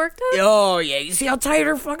 Tomlin yeah. had work done? Oh yeah. You see how tight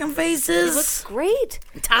her fucking face She is? looks great.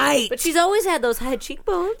 tight. But she's always had those high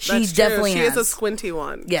cheekbones. She That's true. definitely She has. is a squinty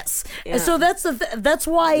one. Yes. Yeah. And so that's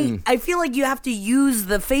why I feel like you have to use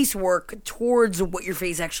the face work towards what your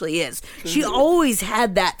face actually is. She always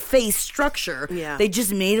had that face structure. Yeah. They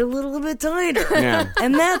just made it a little bit tighter. Yeah.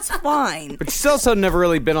 And that's fine. But she's also never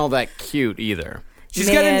really been all that cute either. She's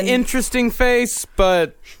got an Man. interesting face,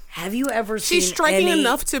 but Have you ever seen She's striking any-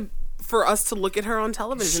 enough for us to look at her on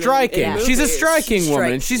television. striking. in She's a movies. striking woman.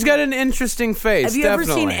 striking. She's got an interesting face. Have you ever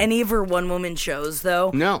definitely. seen any of her one-woman shows,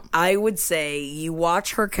 though? No. I would say you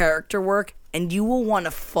watch her character work, and you will want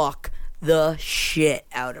to fuck the shit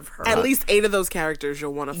out of her. At least 8 of those characters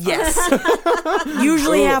you'll want to fuck. Yes.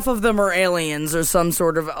 Usually half of them are aliens or some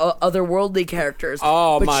sort of otherworldly characters.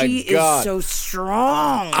 Oh, but my she God. is so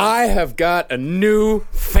strong. I have got a new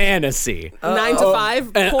fantasy. 9 to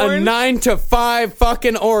 5 A porn. 9 to 5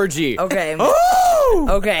 fucking orgy. Okay. Oh!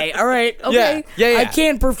 Okay. All right. Okay. Yeah. I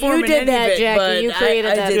can't perform You in did any that, of it, Jackie. but You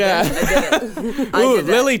created I that. did Yeah. that. I did it. I Ooh, did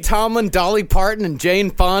that. Lily Tomlin, Dolly Parton, and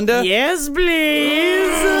Jane Fonda. Yes,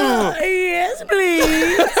 please. Yes,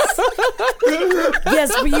 please.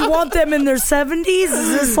 Yes, but you want them in their 70s?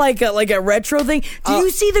 Is this like a retro thing? Do you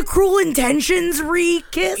see the Cruel Intentions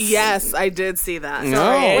re-kiss? Yes, I did see that. No.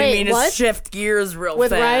 I Wait, mean, to what? shift gears real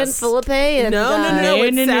With fast. Ryan Philippe and No.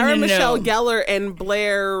 It's no, Sarah no. Michelle Gellar and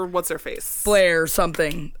Blair. What's her face? Blair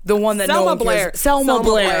something. The one that no Selma one cares. Blair. Selma Selma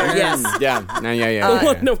Blair, Blair. yes. Yeah.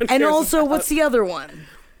 No one And cares also, about. what's the other one?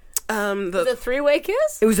 the three-way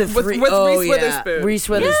kiss? It was a With three. Reese oh, Witherspoon. Yeah. Reese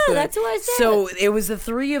Witherspoon. that's who I said. So it was the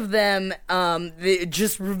three of them.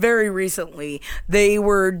 Just very recently, they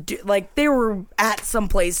were they were at some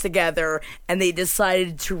place together, and they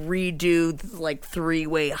decided to redo like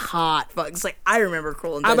three-way hot fucks. Like I remember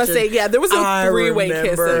Cruel I'm Intentions. gonna say, yeah, there was a I 3-way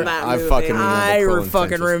kiss remember. in that I movie. fucking remember. I Cruel fucking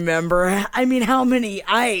Intentions. remember. I mean, how many?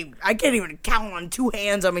 I can't even count on two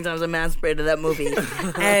hands how many times I masturbated to that movie.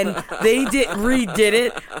 And they redid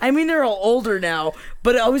it. I mean, they're all older now,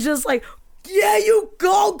 but I was just like, yeah, you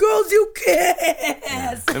go, girls, you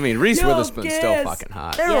kiss. I mean, Reese You Witherspoon's still kiss. fucking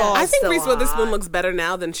hot. They're Yeah. all I think still Reese Witherspoon hot. looks better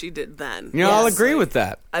now than she did then. You know, I'll Yes. agree with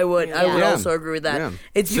that. I would Yeah. also agree with that. Yeah.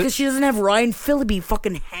 It's because she doesn't have Ryan Phillippe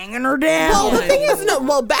fucking hanging her down. Well, the thing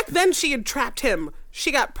is, back then she had trapped him.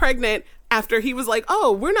 She got pregnant after he was like,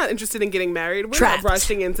 "Oh, we're not interested in getting married. We're Trapped. not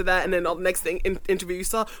rushing into that." And then the next thing interview you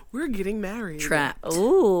saw, we're getting married. Trapped.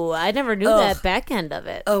 Ooh, I never knew that back end of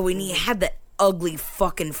it. Oh, and he had that ugly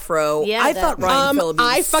fucking fro. Yeah, I that- thought Ryan Phillippe was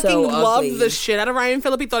I fucking so loved ugly. the shit out of Ryan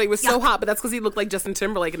Phillippe. Thought he was so hot, but that's because he looked like Justin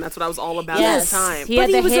Timberlake, and that's what I was all about Yes. at the time. He had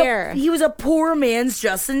the was hair. he was a poor man's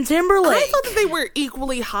Justin Timberlake. I thought that they were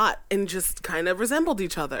equally hot and just kind of resembled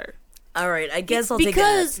each other. All right, I guess I'll take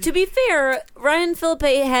Because, that. to be fair, Ryan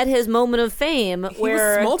Philippe had his moment of fame He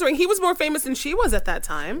where was smoldering. He was more famous than she was at that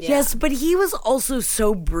time. Yes, but he was also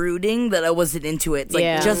so brooding that I wasn't into it. It's like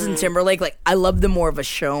Yeah. Justin Timberlake, like I loved him more of a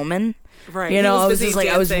showman. Right. You He know, was I was busy just like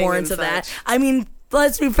I was dancing more and into that. such. I mean,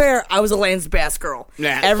 let's be fair, I was a Lance Bass girl.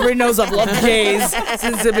 Nah. Everybody knows I've loved gays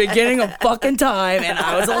since the beginning of fucking time, and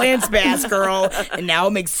I was a Lance Bass girl, and now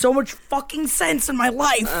it makes so much fucking sense in my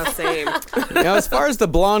life. Same. Now, as far as the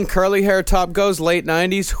blonde curly hair top goes, late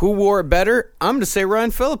 90s, who wore it better? I'm going to say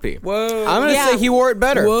Ryan Phillippe. Whoa. I'm going to Yeah. say he wore it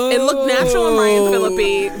better. It looked natural on Ryan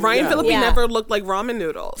Phillippe. Ryan Phillippe Yeah. never looked like ramen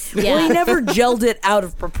noodles. yeah. Well, he never gelled it out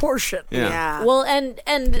of proportion. Yeah. Well, and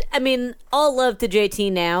I mean, all love to JT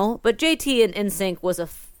now, but JT in NSYNC was a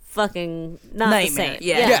fucking not Nightmare, the same.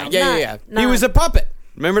 yeah. Yeah. He was a puppet.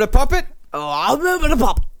 Remember the puppet? Oh, I remember the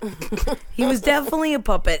puppet. He was definitely a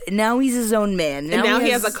puppet, and now he's his own man. now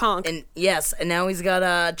he has a conch. And yes, and now he's got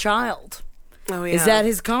a child. Oh, yeah. Is that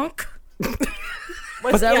his conch?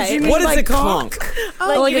 Is that what you mean What is by a conch?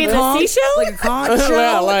 Like you mean a the conch? seashell? Like a conch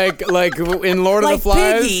shell? Yeah, like in Lord Like of the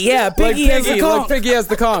Flies. Piggy, yeah, Piggy has the conch. Like Piggy has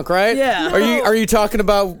the conch, right? Yeah. Are you talking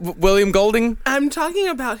about William Golding? I'm talking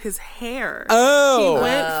about his hair. Oh. He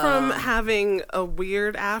went from having a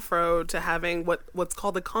weird afro to having what's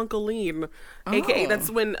called a concholine, aka that's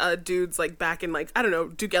when dudes like back in like I don't know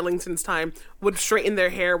Duke Ellington's time would straighten their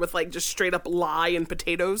hair with like just straight up lye and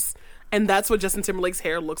potatoes. And that's what Justin Timberlake's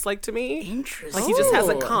hair looks like to me. Interesting. Like he just has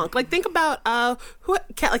a conch. Like think about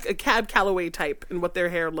like a Cab Calloway type and what their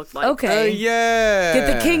hair looked like. Okay. Yeah.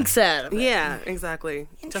 Get the kinks out of it. Yeah, exactly.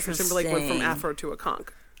 Justin Timberlake went from afro to a conch.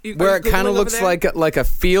 Where it kind of looks like a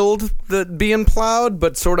field that being plowed,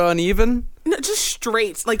 but sort of uneven. No, just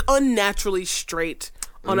straight, like unnaturally straight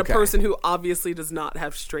on a person who obviously does not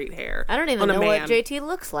have straight hair. I don't even know what JT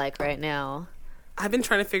looks like right now. I've been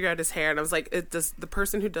trying to figure out his hair, and I was like, does the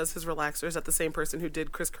person who does his relaxer, is that the same person who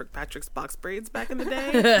did Chris Kirkpatrick's box braids back in the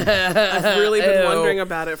day? I've really been wondering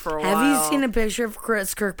about it for a while. Have you seen a picture of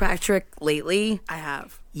Chris Kirkpatrick lately? I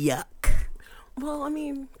have. Yuck. Well, I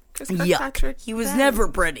mean, Chris Yuck. Kirkpatrick. He was never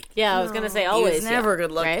pretty. Yeah, I was going to say He always. was never yeah,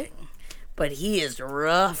 good looking. Right? But he is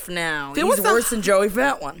rough now. There He's was the- worse than Joey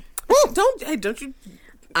Fat One. Don't you?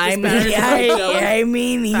 I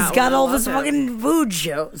mean, he's Fat got One, all I this love him. fucking food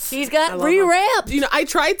shows. He's got rewrapped. You know, I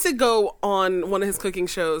tried to go on one of his cooking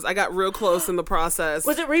shows. I got real close in the process.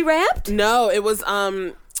 Was it rewrapped? No, it was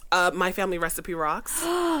My Family Recipe Rocks,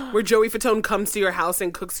 where Joey Fatone comes to your house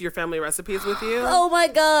and cooks your family recipes with you. Oh my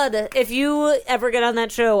God. If you ever get on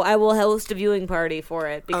that show, I will host a viewing party for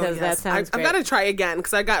it because that sounds great. I've got to try again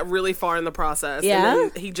because I got really far in the process. Yeah?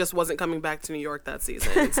 And then he just wasn't coming back to New York that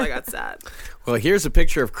season, so I got sad. Well, here's a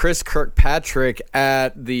picture of Chris Kirkpatrick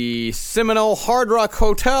at the Seminole Hard Rock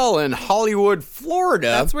Hotel in Hollywood, Florida.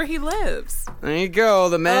 That's where he lives. There you go,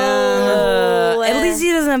 the man. At least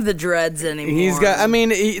he doesn't have the dreads anymore. He's got, I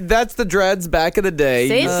mean, that's the dreads back in the day.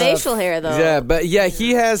 Same facial hair, though. Yeah, but yeah,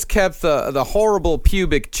 he has kept the horrible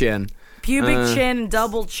pubic chin. Pubic chin,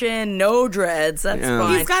 double chin, no dreads. That's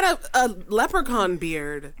fine. He's got a leprechaun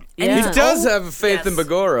beard. And He he's does have a faith in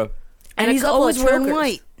Bagora. And a he's couple always of wearing chokers.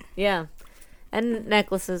 white. Yeah. And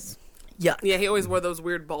necklaces. Yeah. Yeah, he always wore those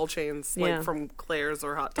weird ball chains, like Yeah. from Claire's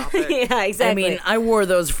or Hot Topic. Yeah, exactly. I mean, I wore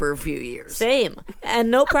those for a few years. Same. And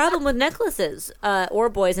no problem with necklaces or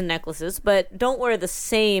boys and necklaces, but don't wear the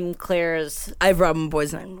same Claire's. I have problem with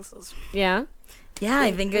boys' necklaces. Yeah? Yeah,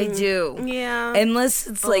 I think I do. Yeah. Unless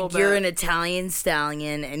it's like little you're bit. an Italian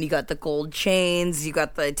stallion and you got the gold chains, you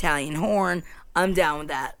got the Italian horn. I'm down with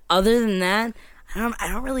that. Other than that, I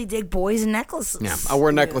don't really dig boys and necklaces. Yeah, I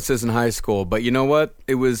wore necklaces in high school, but you know what?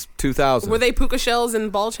 It was 2000. Were they puka shells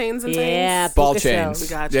and ball chains and Yeah, things? ball puka chains? shells.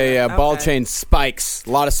 Gotcha. Yeah, ball Okay. chains, spikes,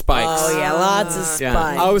 a lot of spikes. Oh, yeah, lots of spikes. Yeah,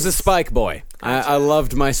 I was a spike boy. I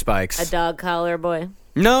loved my spikes. A dog collar boy.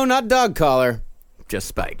 No, not dog collar, just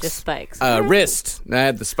spikes. Just spikes. Wrist. I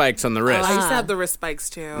had the spikes on the wrist. I used to have the wrist spikes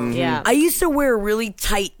too. Yeah. I used to wear a really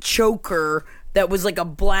tight choker that was like a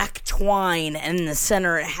black twine, and in the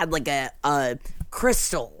center it had like a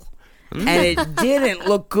crystal. And it didn't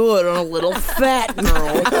look good on a little fat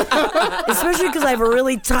girl. Especially because I have a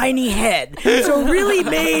really tiny head. So it really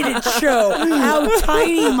made it show how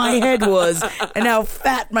tiny my head was and how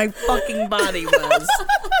fat my fucking body was.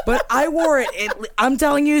 But I wore it, I'm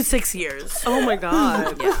telling you, 6 years. Oh my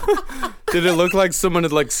god. Did it look like someone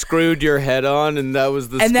had like screwed your head on and that was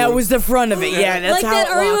the And that screw? was the front of it. Yeah, that's like how that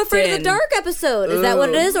it Are You locked Afraid of in. the Dark episode. Is that what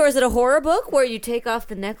it is? Or is it a horror book where you take off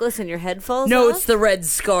the necklace and your head falls No, off? it's the red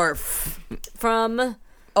scarf. From...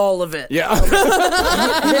 All of it. Yeah.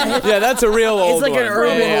 Yeah, that's a real old like one. an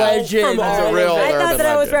urban legend. It's a real I thought urban that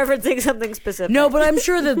I was legend. referencing something specific. No, but I'm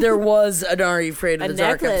sure that there was an Are You Afraid of a the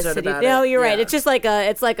Dark necklace. episode about No, it. you're right. Yeah. It's just like a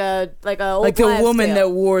old like the wives' woman tale. that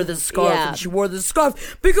wore the scarf, Yeah. and she wore the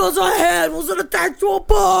scarf because her head wasn't attached to a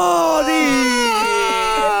body.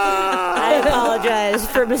 I apologize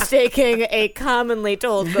for mistaking a commonly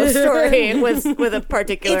told ghost story with a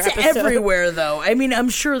particular It's episode. everywhere, though. I mean, I'm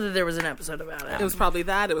sure that there was an episode about it. It was probably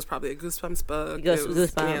that. It was probably a Goosebumps book.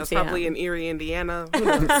 Goosebumps, Yeah, it was probably yeah. in Erie, Indiana. Who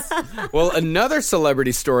knows? Well, another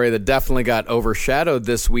celebrity story that definitely got overshadowed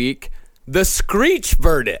this week, the Screech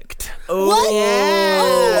verdict. What?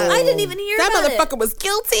 Oh, I didn't even hear That about motherfucker was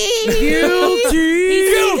guilty. Guilty.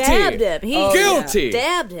 He stabbed him. He Guilty.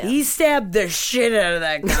 stabbed him. He stabbed the shit out of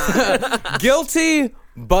that guy. Guilty,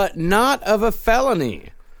 but not of a felony.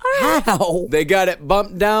 How? They got it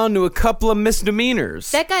bumped down to a couple of misdemeanors.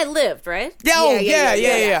 That guy lived, right?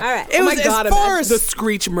 Yeah. All right. It was my God, as far the as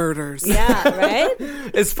Screech murders. Yeah, right?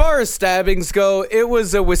 as far as stabbings go, it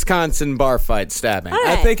was a Wisconsin bar fight stabbing. All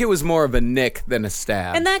I right. think it was more of a nick than a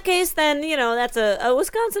stab. In that case, then, that's a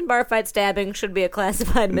Wisconsin bar fight stabbing should be a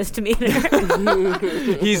classified misdemeanor.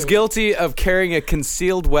 He's guilty of carrying a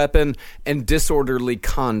concealed weapon and disorderly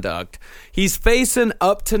conduct. He's facing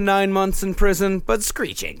up to 9 months in prison, but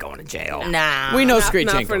Screech ain't going to jail. Nah. We know Screech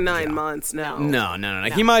Not ain't for going to 9 jail. months, no. No.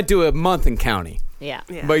 He might do a month in county. Yeah.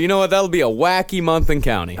 But you know what? That'll be a wacky month in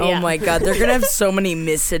county. Oh Yeah. my God, they're gonna have so many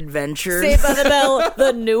misadventures. Saved by the Bell,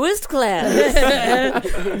 the newest class.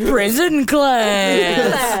 Prison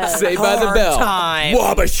class. Saved by the Hard Bell. time.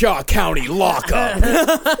 Wabasha County lockup.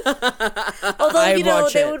 Although, I'd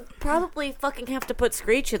watch they it. would probably fucking have to put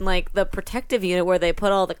Screech in, like, the protective unit where they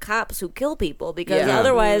put all the cops who kill people, because Yeah.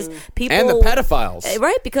 otherwise people... And the pedophiles.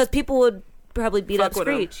 Right, because people would probably beat up Fuck with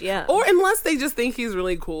him. Screech, yeah. Or unless they just think he's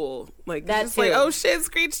really cool. Like, That just like, too. oh shit,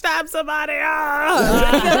 Screech stabbed somebody.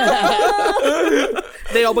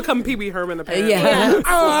 They all become Pee Wee Herman, apparently. Yeah. They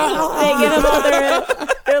get him all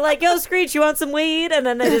they're like, yo, Screech, you want some weed? And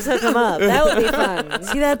then they just hook him up. That would be fun.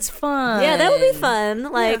 See, that's fun. Yeah, that would be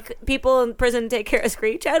fun. Like, people in prison take care of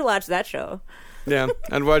Screech. I'd watch that show. Yeah,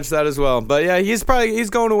 I'd watch that as well. But yeah, he's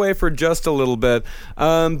going away for just a little bit.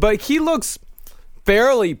 But he looks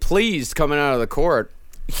fairly pleased coming out of the court.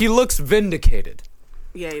 He looks vindicated.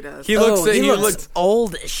 Yeah, he does. He looks. He he looks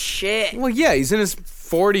old as shit. Well, yeah, he's in his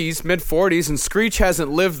 40s, mid-40s, and Screech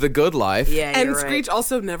hasn't lived the good life. Yeah, and you're right. Screech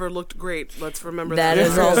also never looked great. Let's remember That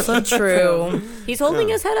is also true. He's holding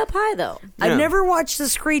his head up high, though. I've never watched the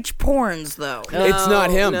Screech porns though. It's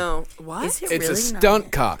not him. No. What? Is it It's really a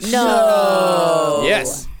stunt cock. No.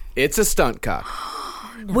 Yes, it's a stunt cock.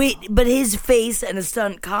 not? Wait, but his face and a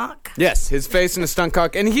stunt cock? Yes, his face and a stunt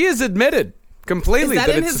cock, and he has admitted completely Is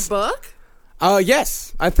that in it's his book?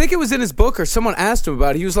 Yes, I think it was in his book, or someone asked him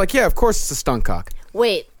about it. He was like, "Yeah, of course it's a stunt cock."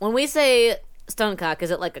 Wait, when we say stunt cock,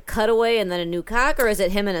 is it like a cutaway and then a new cock, or is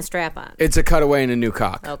it him in a strap-on? It's a cutaway and a new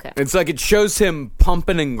cock. Okay. It's like it shows him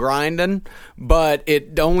pumping and grinding, but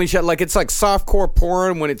it only it's like softcore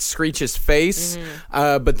porn when it Screech's face.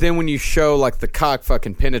 But then when you show like the cock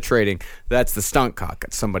fucking penetrating, that's the stunt cock.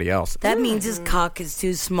 It's somebody else. That means his cock is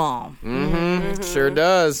too small. Sure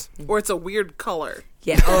does. Or it's a weird color.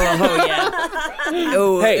 Yeah. Oh yeah.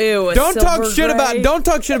 Oh, Hey, ew, a don't talk silver shit gray. don't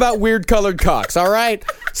talk shit about weird colored cocks. All right,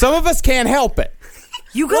 some of us can't help it.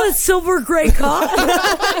 You got a silver gray cock?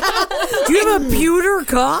 Do you have a pewter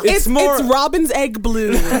cock? It's more It's Robin's egg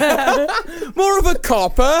blue. more of a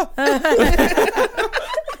copper.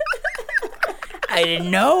 I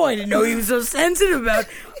didn't know. I didn't know he was so sensitive about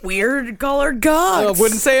weird colored cocks. I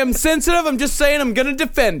wouldn't say I'm sensitive. I'm just saying I'm gonna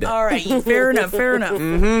defend it. All right, fair enough. Fair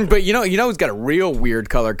enough. But you know, he's got a real weird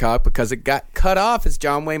colored cock because it got cut off as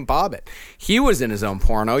John Wayne Bobbitt. He was in his own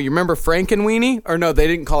porno. You remember Frankenweenie? Or no, they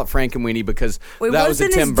didn't call it Frankenweenie because Wait, that was a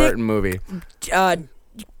wasn't his Tim dick- Burton movie.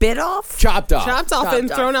 Bit off? Chopped off. Chopped off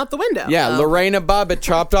and off. thrown out the window. Yeah, Lorena Bobbitt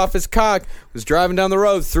chopped off his cock, was driving down the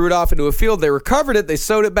road, threw it off into a field. They recovered it, they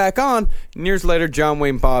sewed it back on, and years later, John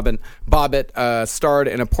Wayne Bobbitt starred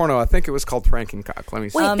in a porno. I think it was called Frankencock. Let me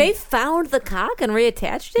see. Wait, they found the cock and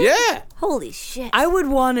reattached it? Yeah. Holy shit. I would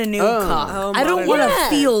want a new cock. I don't want Yeah. a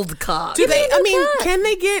field cock. Do they? I mean, cock. can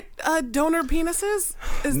they get donor penises?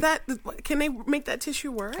 Can they make that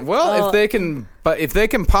tissue work? Well, if they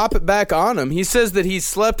can pop it back on him, he says that he's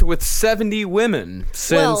slept with 70 women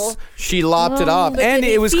since she lopped it off, but and did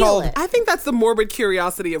he it was feel called. it? I think that's the morbid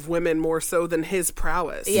curiosity of women more so than his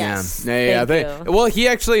prowess. Yes. Yeah. Thank you. Well, he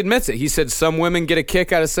actually admits it. He said some women get a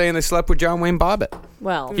kick out of saying they slept with John Wayne Bobbitt.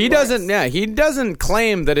 Well, He doesn't. Yeah, he doesn't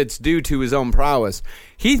claim that it's due to his own prowess.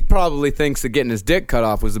 He probably thinks that getting his dick cut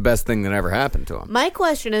off was the best thing that ever happened to him. my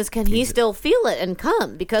question is, can he still feel it and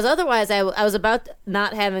come? Because otherwise, I was about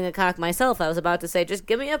not having a cock myself. I was about to say, just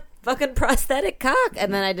give me a fucking prosthetic cock,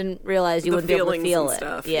 and then I didn't realize you The wouldn't be able to feelings feel and it.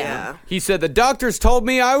 stuff. Yeah. He said the doctors told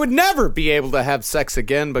me I would never be able to have sex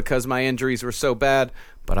again because my injuries were so bad,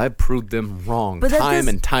 but I proved them wrong But that time does-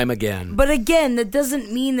 and time again. But again, that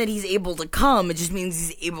doesn't mean that he's able to come. It just means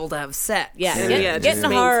he's able to have sex. Yeah. And Get- just getting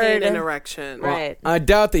maintain hard. an erection. Right. I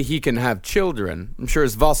doubt that he can have children. I'm sure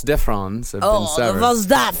his vas deferens have been Oh, severed. what's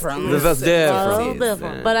that from? The vas Oh, deferens.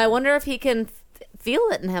 different. But I wonder if he can feel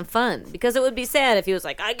it and have fun, because it would be sad if he was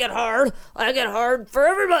like, I get hard for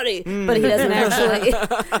everybody, but he doesn't actually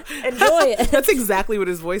enjoy it. That's exactly what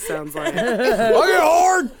his voice sounds like. I get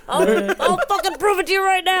hard. I'll fucking prove it to you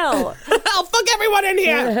right now. I'll fuck everyone in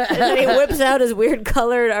here. And then he whips out his weird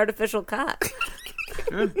colored artificial cock.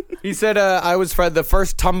 He said, I was frightened. The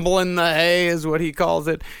first tumble in the hay is what he calls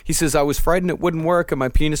it. He says, I was frightened it wouldn't work and my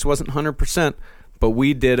penis wasn't 100%, but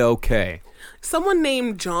we did okay. Someone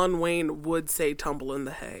named John Wayne would say tumble in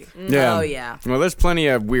the hay. Yeah. Oh, yeah. Well, there's plenty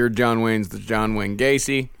of weird John Waynes. There's John Wayne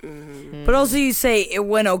Gacy. But also you say it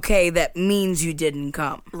went okay, that means you didn't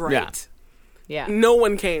come. Right. Yeah. No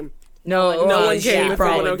one came. No, No one came.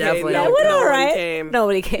 Probably, Okay. definitely. No, That went no all one right. came.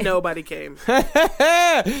 Nobody came. Nobody came.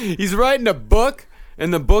 He's writing a book,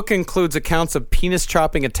 and the book includes accounts of penis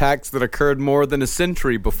chopping attacks that occurred more than a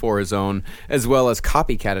century before his own, as well as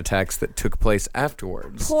copycat attacks that took place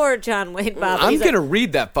afterwards. Poor John Wayne Bobbitt. I'm He's going to like,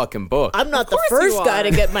 read that fucking book. I'm not the course first you guy are.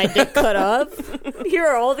 to get my dick cut off. Here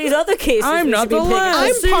are all these other cases. I'm we not should be the picking.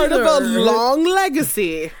 last. I'm part of a either. long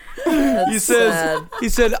legacy. He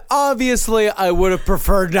said, obviously, I would have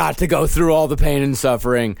preferred not to go through all the pain and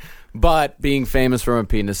suffering, but being famous from a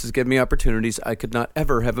penis has given me opportunities I could not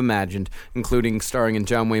ever have imagined, including starring in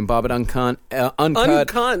John Wayne Bobbitt Uncut,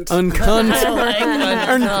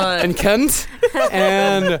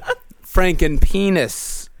 and Franken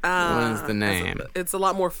Penis. What is the name? It's a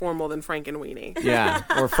lot more formal than Frank and Weenie. Yeah,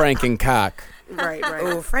 or Franken Cock. Right.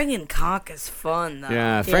 Oh, Frankencock is fun, though.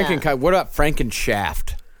 Yeah, Franken Cock. What about Franken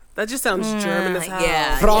Shaft? That just sounds German as hell.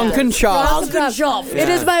 Yeah. Frankenschaft. It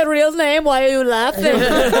is my real name. Why are you laughing?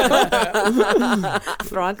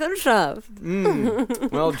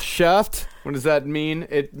 Frankenschaft. Well, Shaft, what does that mean?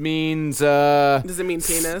 It means... Does it mean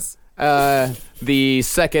penis? The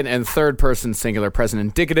second and third person singular present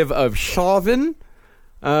indicative of Schaven,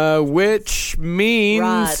 which means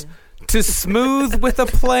Rod. to smooth with a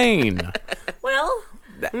plane. Well,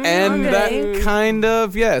 And Okay. that kind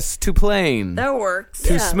of, yes, to plane. That works.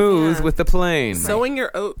 To smooth with the plane. Sowing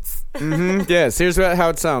your oats. Yes, here's how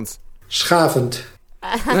it sounds. Schavend.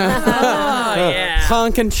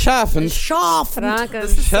 Frankenschaffen. This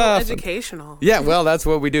is so Schaffen. educational. Yeah, well, that's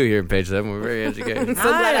what we do here in Page 7. We're very educated. So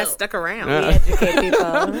glad I stuck around. educate people.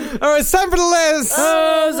 All right, it's time for the list.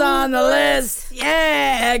 Who's on the list?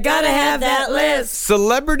 Yeah, gotta have that list.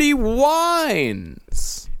 Celebrity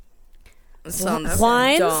wines. Sounds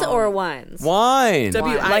Wines dumb. or wines? Wine.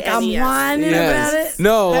 Like I'm whining about it?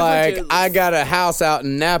 No, Beverages. like I got a house out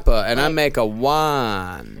in Napa and I make a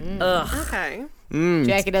wine. Okay.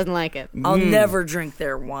 Jackie doesn't like it. I'll never drink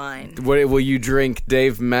their wine. What will you drink?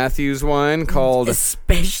 Dave Matthews wine called?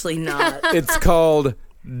 Especially not. It's called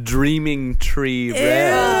Dreaming Tree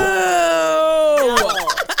Red.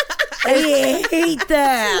 I hate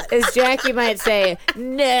that. As Jackie might say,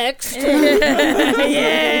 next.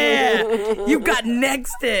 Yeah. You got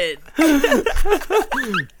nexted.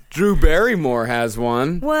 Drew Barrymore has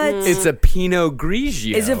one. What? It's a Pinot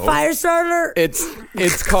Grigio. Is it Firestarter?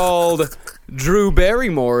 It's called Drew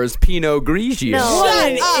Barrymore's Pinot Grigio. No. What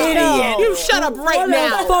an idiot. You shut up right What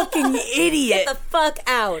now. a fucking idiot. Get the fuck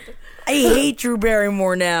out. I hate Drew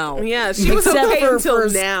Barrymore now. Yeah, she was Except okay for until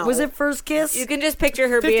first, now. Was it First Kiss? You can just picture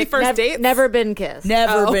her 50 being First Dates? never been kissed.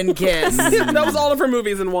 Never been kissed. That was all of her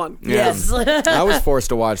movies in one. Yes. I was forced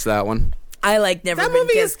to watch that one. I like Never That Been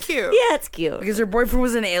movie is Kissed. cute. Yeah, it's cute. Because her boyfriend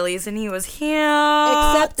was an alias and he was cute.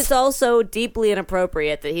 Except it's also deeply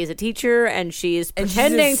inappropriate that he's a teacher and she's And she's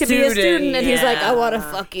pretending a to be a student, student and he's like, I yeah. want to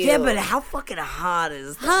fuck you. Yeah, but how fucking hot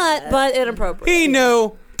is that? hot, but inappropriate. He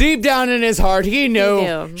knew. Deep down in his heart, he knew.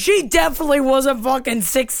 Ew. She definitely wasn't fucking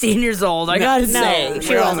 16 years old, I gotta say.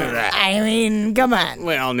 she all knew that. I mean, come on.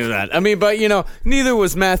 We all knew that. I mean, but, neither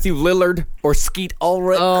was Matthew Lillard or Skeet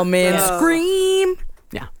Ulrich. Oh, man. Scream.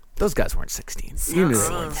 Yeah, those guys weren't 16. You knew they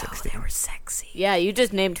weren't 16. They were sexy. Yeah, you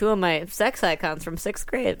just named two of my sex icons from 6th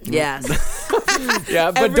grade. Yes. Yeah,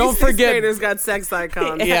 but Every don't sixth forget. grader's got sex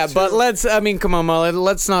icons. Yeah, but come on, Molly.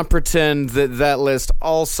 Let's not pretend that list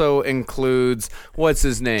also includes, what's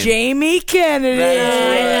his name? Jamie Kennedy.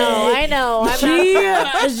 I know. I'm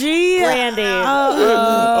not She Brandy.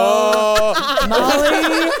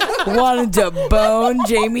 Molly wanted to bone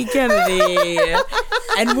Jamie Kennedy.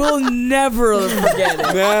 And we'll never forget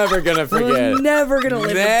it. Never gonna forget We're it. never gonna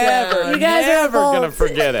live it Never. down. You guys are never gonna both-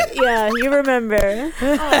 forget it. Yeah, you remember.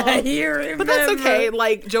 You remember. But that's okay.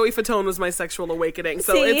 Like, Joey Fatone was my sexual awakening,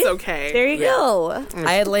 so See? it's okay. There you go.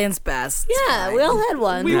 I had Lance Bass. It's Yeah, fine. we all had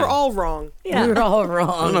one. We were all wrong. yeah. We were all I don't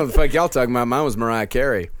wrong. know what the fuck y'all talking about. Mine was Mariah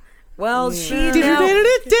Carey. Well, she now,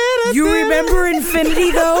 you remember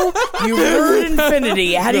Infinity, though? You heard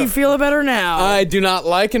Infinity. How do you feel about her now? I do not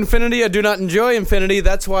like Infinity. I do not enjoy Infinity.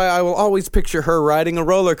 That's why I will always picture her riding a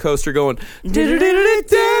roller coaster going.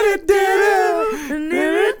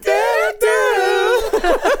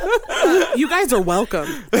 You guys are welcome.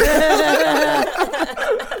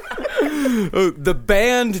 The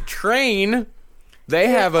band Train. They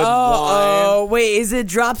have a wine. Oh, wait, is it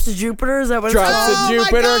Drops of Jupiter? Is that what Drops it's called? of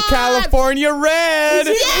Jupiter, California Red.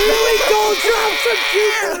 Really cool Drops of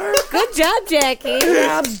Jupiter. Good job, Jackie.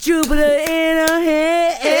 Drops Jupiter in a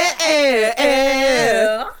hand.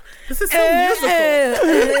 This is so musical.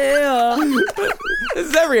 This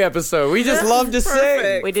is every episode. We just love to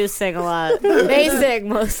sing. We do sing a lot. They sing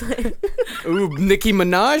mostly. Ooh, Nicki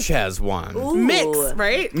Minaj has one. Mix,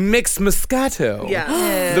 right? Mixed Moscato.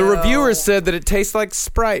 Yeah. The reviewer said that it tastes like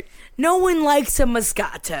Sprite. No one likes a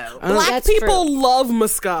Moscato. Black That's people true. love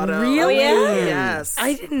Moscato. Really? Yeah. Yes.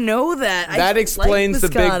 I didn't know that. That explains the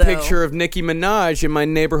big picture of Nicki Minaj in my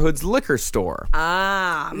neighborhood's liquor store.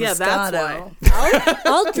 Ah, Moscato. Yeah, that's why.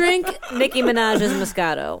 I'll drink Nicki Minaj's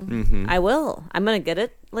Moscato. I will. I'm going to get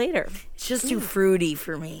it later. It's just too fruity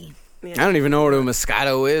for me. I don't even know what a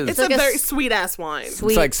Moscato is. It's like a a very sweet ass wine.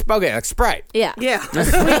 Sweet. It's like Sprite. Yeah. Yeah.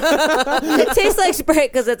 It tastes like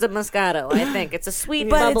Sprite because it's a Moscato, I think. It's a sweet,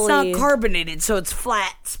 But bubbly. it's not carbonated, so it's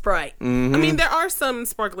flat Sprite. I mean, there are some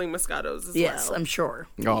sparkling Moscatos as Yes, well. I'm sure.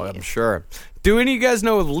 Oh, I'm sure. Do any of you guys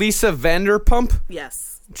know Lisa Vanderpump?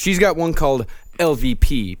 Yes. She's got one called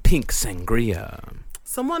LVP Pink Sangria.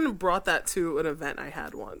 Someone brought that to an event I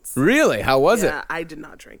had once. Really? How was Yeah, it? I did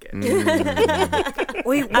not drink it.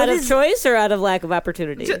 Wait, what out of is choice or out of lack of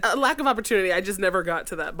opportunity? A lack of opportunity. I just never got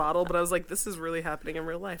to that bottle, but I was like, this is really happening in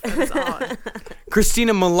real life. That is odd.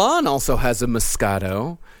 Christina Milan also has a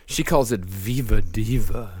Moscato. She calls it Viva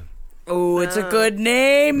Diva. Oh, it's a good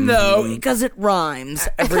name, though, because it rhymes,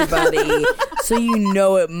 everybody. So you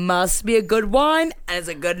know it must be a good wine, and it's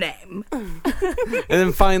a good name. And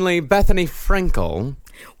then finally, Bethany Frankel.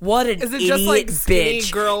 What an Is it idiot just like skinny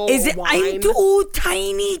bitch. girl Is it, I'm wine? too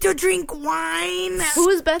tiny to drink wine. Who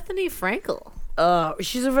is Bethany Frankel?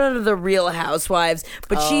 She's a friend of the Real Housewives,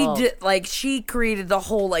 but Oh. she created the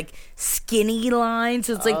whole like skinny line.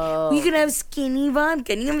 So it's like you can have skinny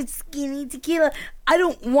vodka, and you can have skinny tequila. I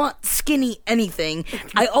don't want skinny anything.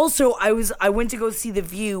 I went to go see The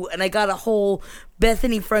View, and I got a whole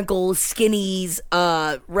Bethany Frankel skinnies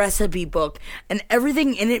recipe book, and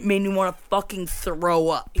everything in it made me want to fucking throw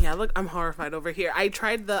up. Yeah, look, I'm horrified over here. I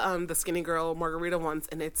tried the skinny girl margarita once,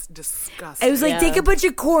 and it's disgusting. It was like, take a bunch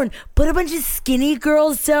of corn, put a bunch of skinny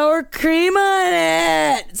girl sour cream on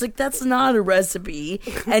it. It's like, that's not a recipe.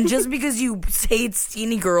 And just because you say it's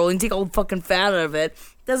skinny girl and take all the fucking fat out of it,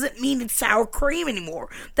 doesn't mean it's sour cream anymore.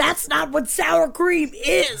 That's not what sour cream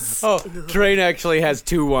is. Oh, Train actually has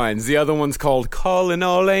two wines. The other one's called Calling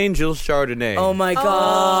All Angels Chardonnay. Oh my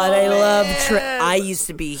god, I love Train. I used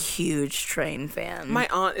to be a huge Train fan. My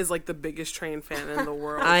aunt is like the biggest Train fan in the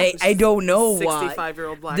world. I don't know why.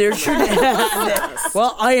 65-year-old black There woman. should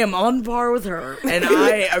Well, I am on par with her, and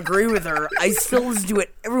I agree with her. I still listen to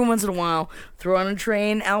it every once in a while. Throw on a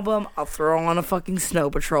Train album, I'll throw on a fucking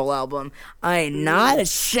Snow Patrol album. I am not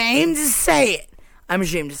ashamed to say it. I'm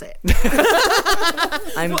ashamed to say it.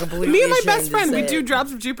 I'm completely Me and my ashamed best to friend, say we do it.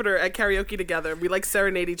 Drops of Jupiter at karaoke together. We like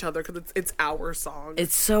serenade each other because it's our song.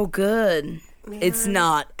 It's so good. It's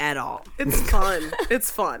not at all. It's fun.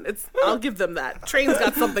 It's fun. I'll give them that. Train's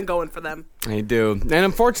got something going for them. They do. And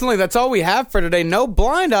unfortunately, that's all we have for today. No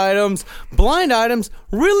blind items. Blind items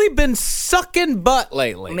really been sucking butt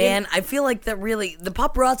lately. Man, I feel like the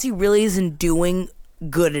paparazzi really isn't doing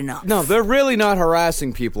good enough. No, they're really not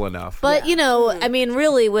harassing people enough. But, you know, I mean,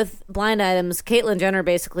 really, with blind items, Caitlyn Jenner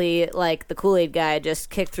basically, like the Kool-Aid guy,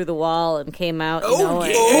 just kicked through the wall and came out. Yeah,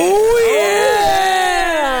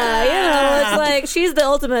 you know, it's like she's the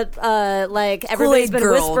ultimate, like everybody's Kool-Aid been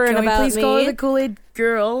girl. whispering Can we about please me. call her the Kool-Aid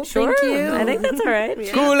girl? Sure, Thank you. I think that's all right.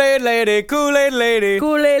 Kool-Aid lady, Kool-Aid lady.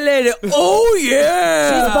 Kool-Aid lady. Oh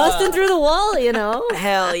yeah. She's busting through the wall, you know.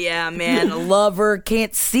 Hell yeah, man. Love her.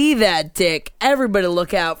 Can't see that dick. Everybody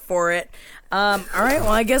look out for it. All right,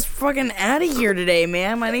 well, I guess we're fucking out of here today,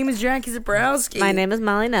 man. My name is Jackie Zabrowski. My name is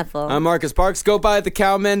Molly Neffel. I'm Marcus Parks. Go buy the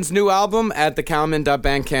Cowmen's new album at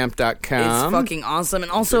thecowmen.bandcamp.com. It's fucking awesome.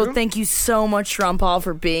 And also, thank you so much, Sharron Paul,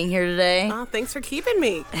 for being here today. Oh, thanks for keeping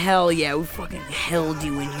me. Hell yeah, we fucking held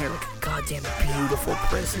you in here like a goddamn beautiful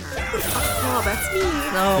prisoner. Oh, that's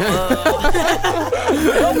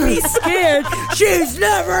me. Don't be scared. She's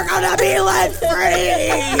never gonna be let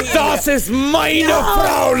free. Das ist meine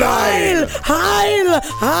Fraulein.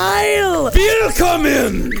 Heil.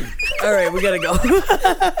 Willkommen. All right, we gotta go.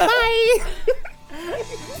 Bye.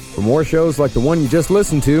 For more shows like the one you just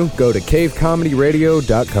listened to, go to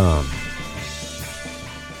cavecomedyradio.com.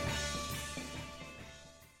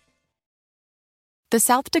 The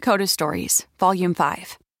South Dakota Stories, Volume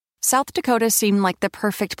 5. South Dakota seemed like the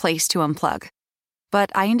perfect place to unplug. But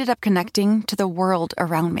I ended up connecting to the world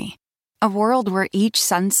around me. A world where each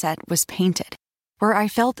sunset was painted, where I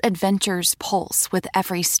felt adventure's pulse with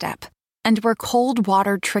every step, and where cold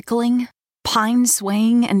water trickling, pine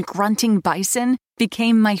swaying, and grunting bison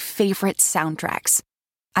became my favorite soundtracks.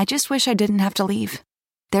 I just wish I didn't have to leave.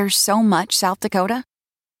 There's so much South Dakota,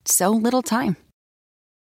 so little time.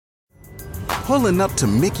 Pulling up to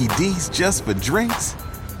Mickey D's just for drinks?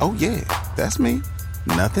 Oh yeah, that's me.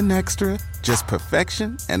 Nothing extra, just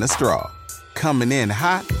perfection and a straw. Coming in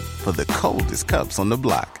hot for the coldest cups on the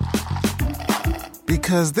block.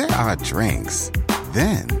 Because there are drinks.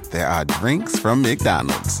 Then there are drinks from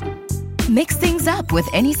McDonald's. Mix things up with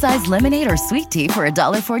any size lemonade or sweet tea for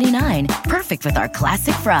 $1.49. Perfect with our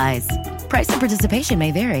classic fries. Price and participation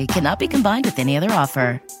may vary. Cannot be combined with any other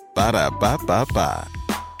offer. Ba-da-ba-ba-ba.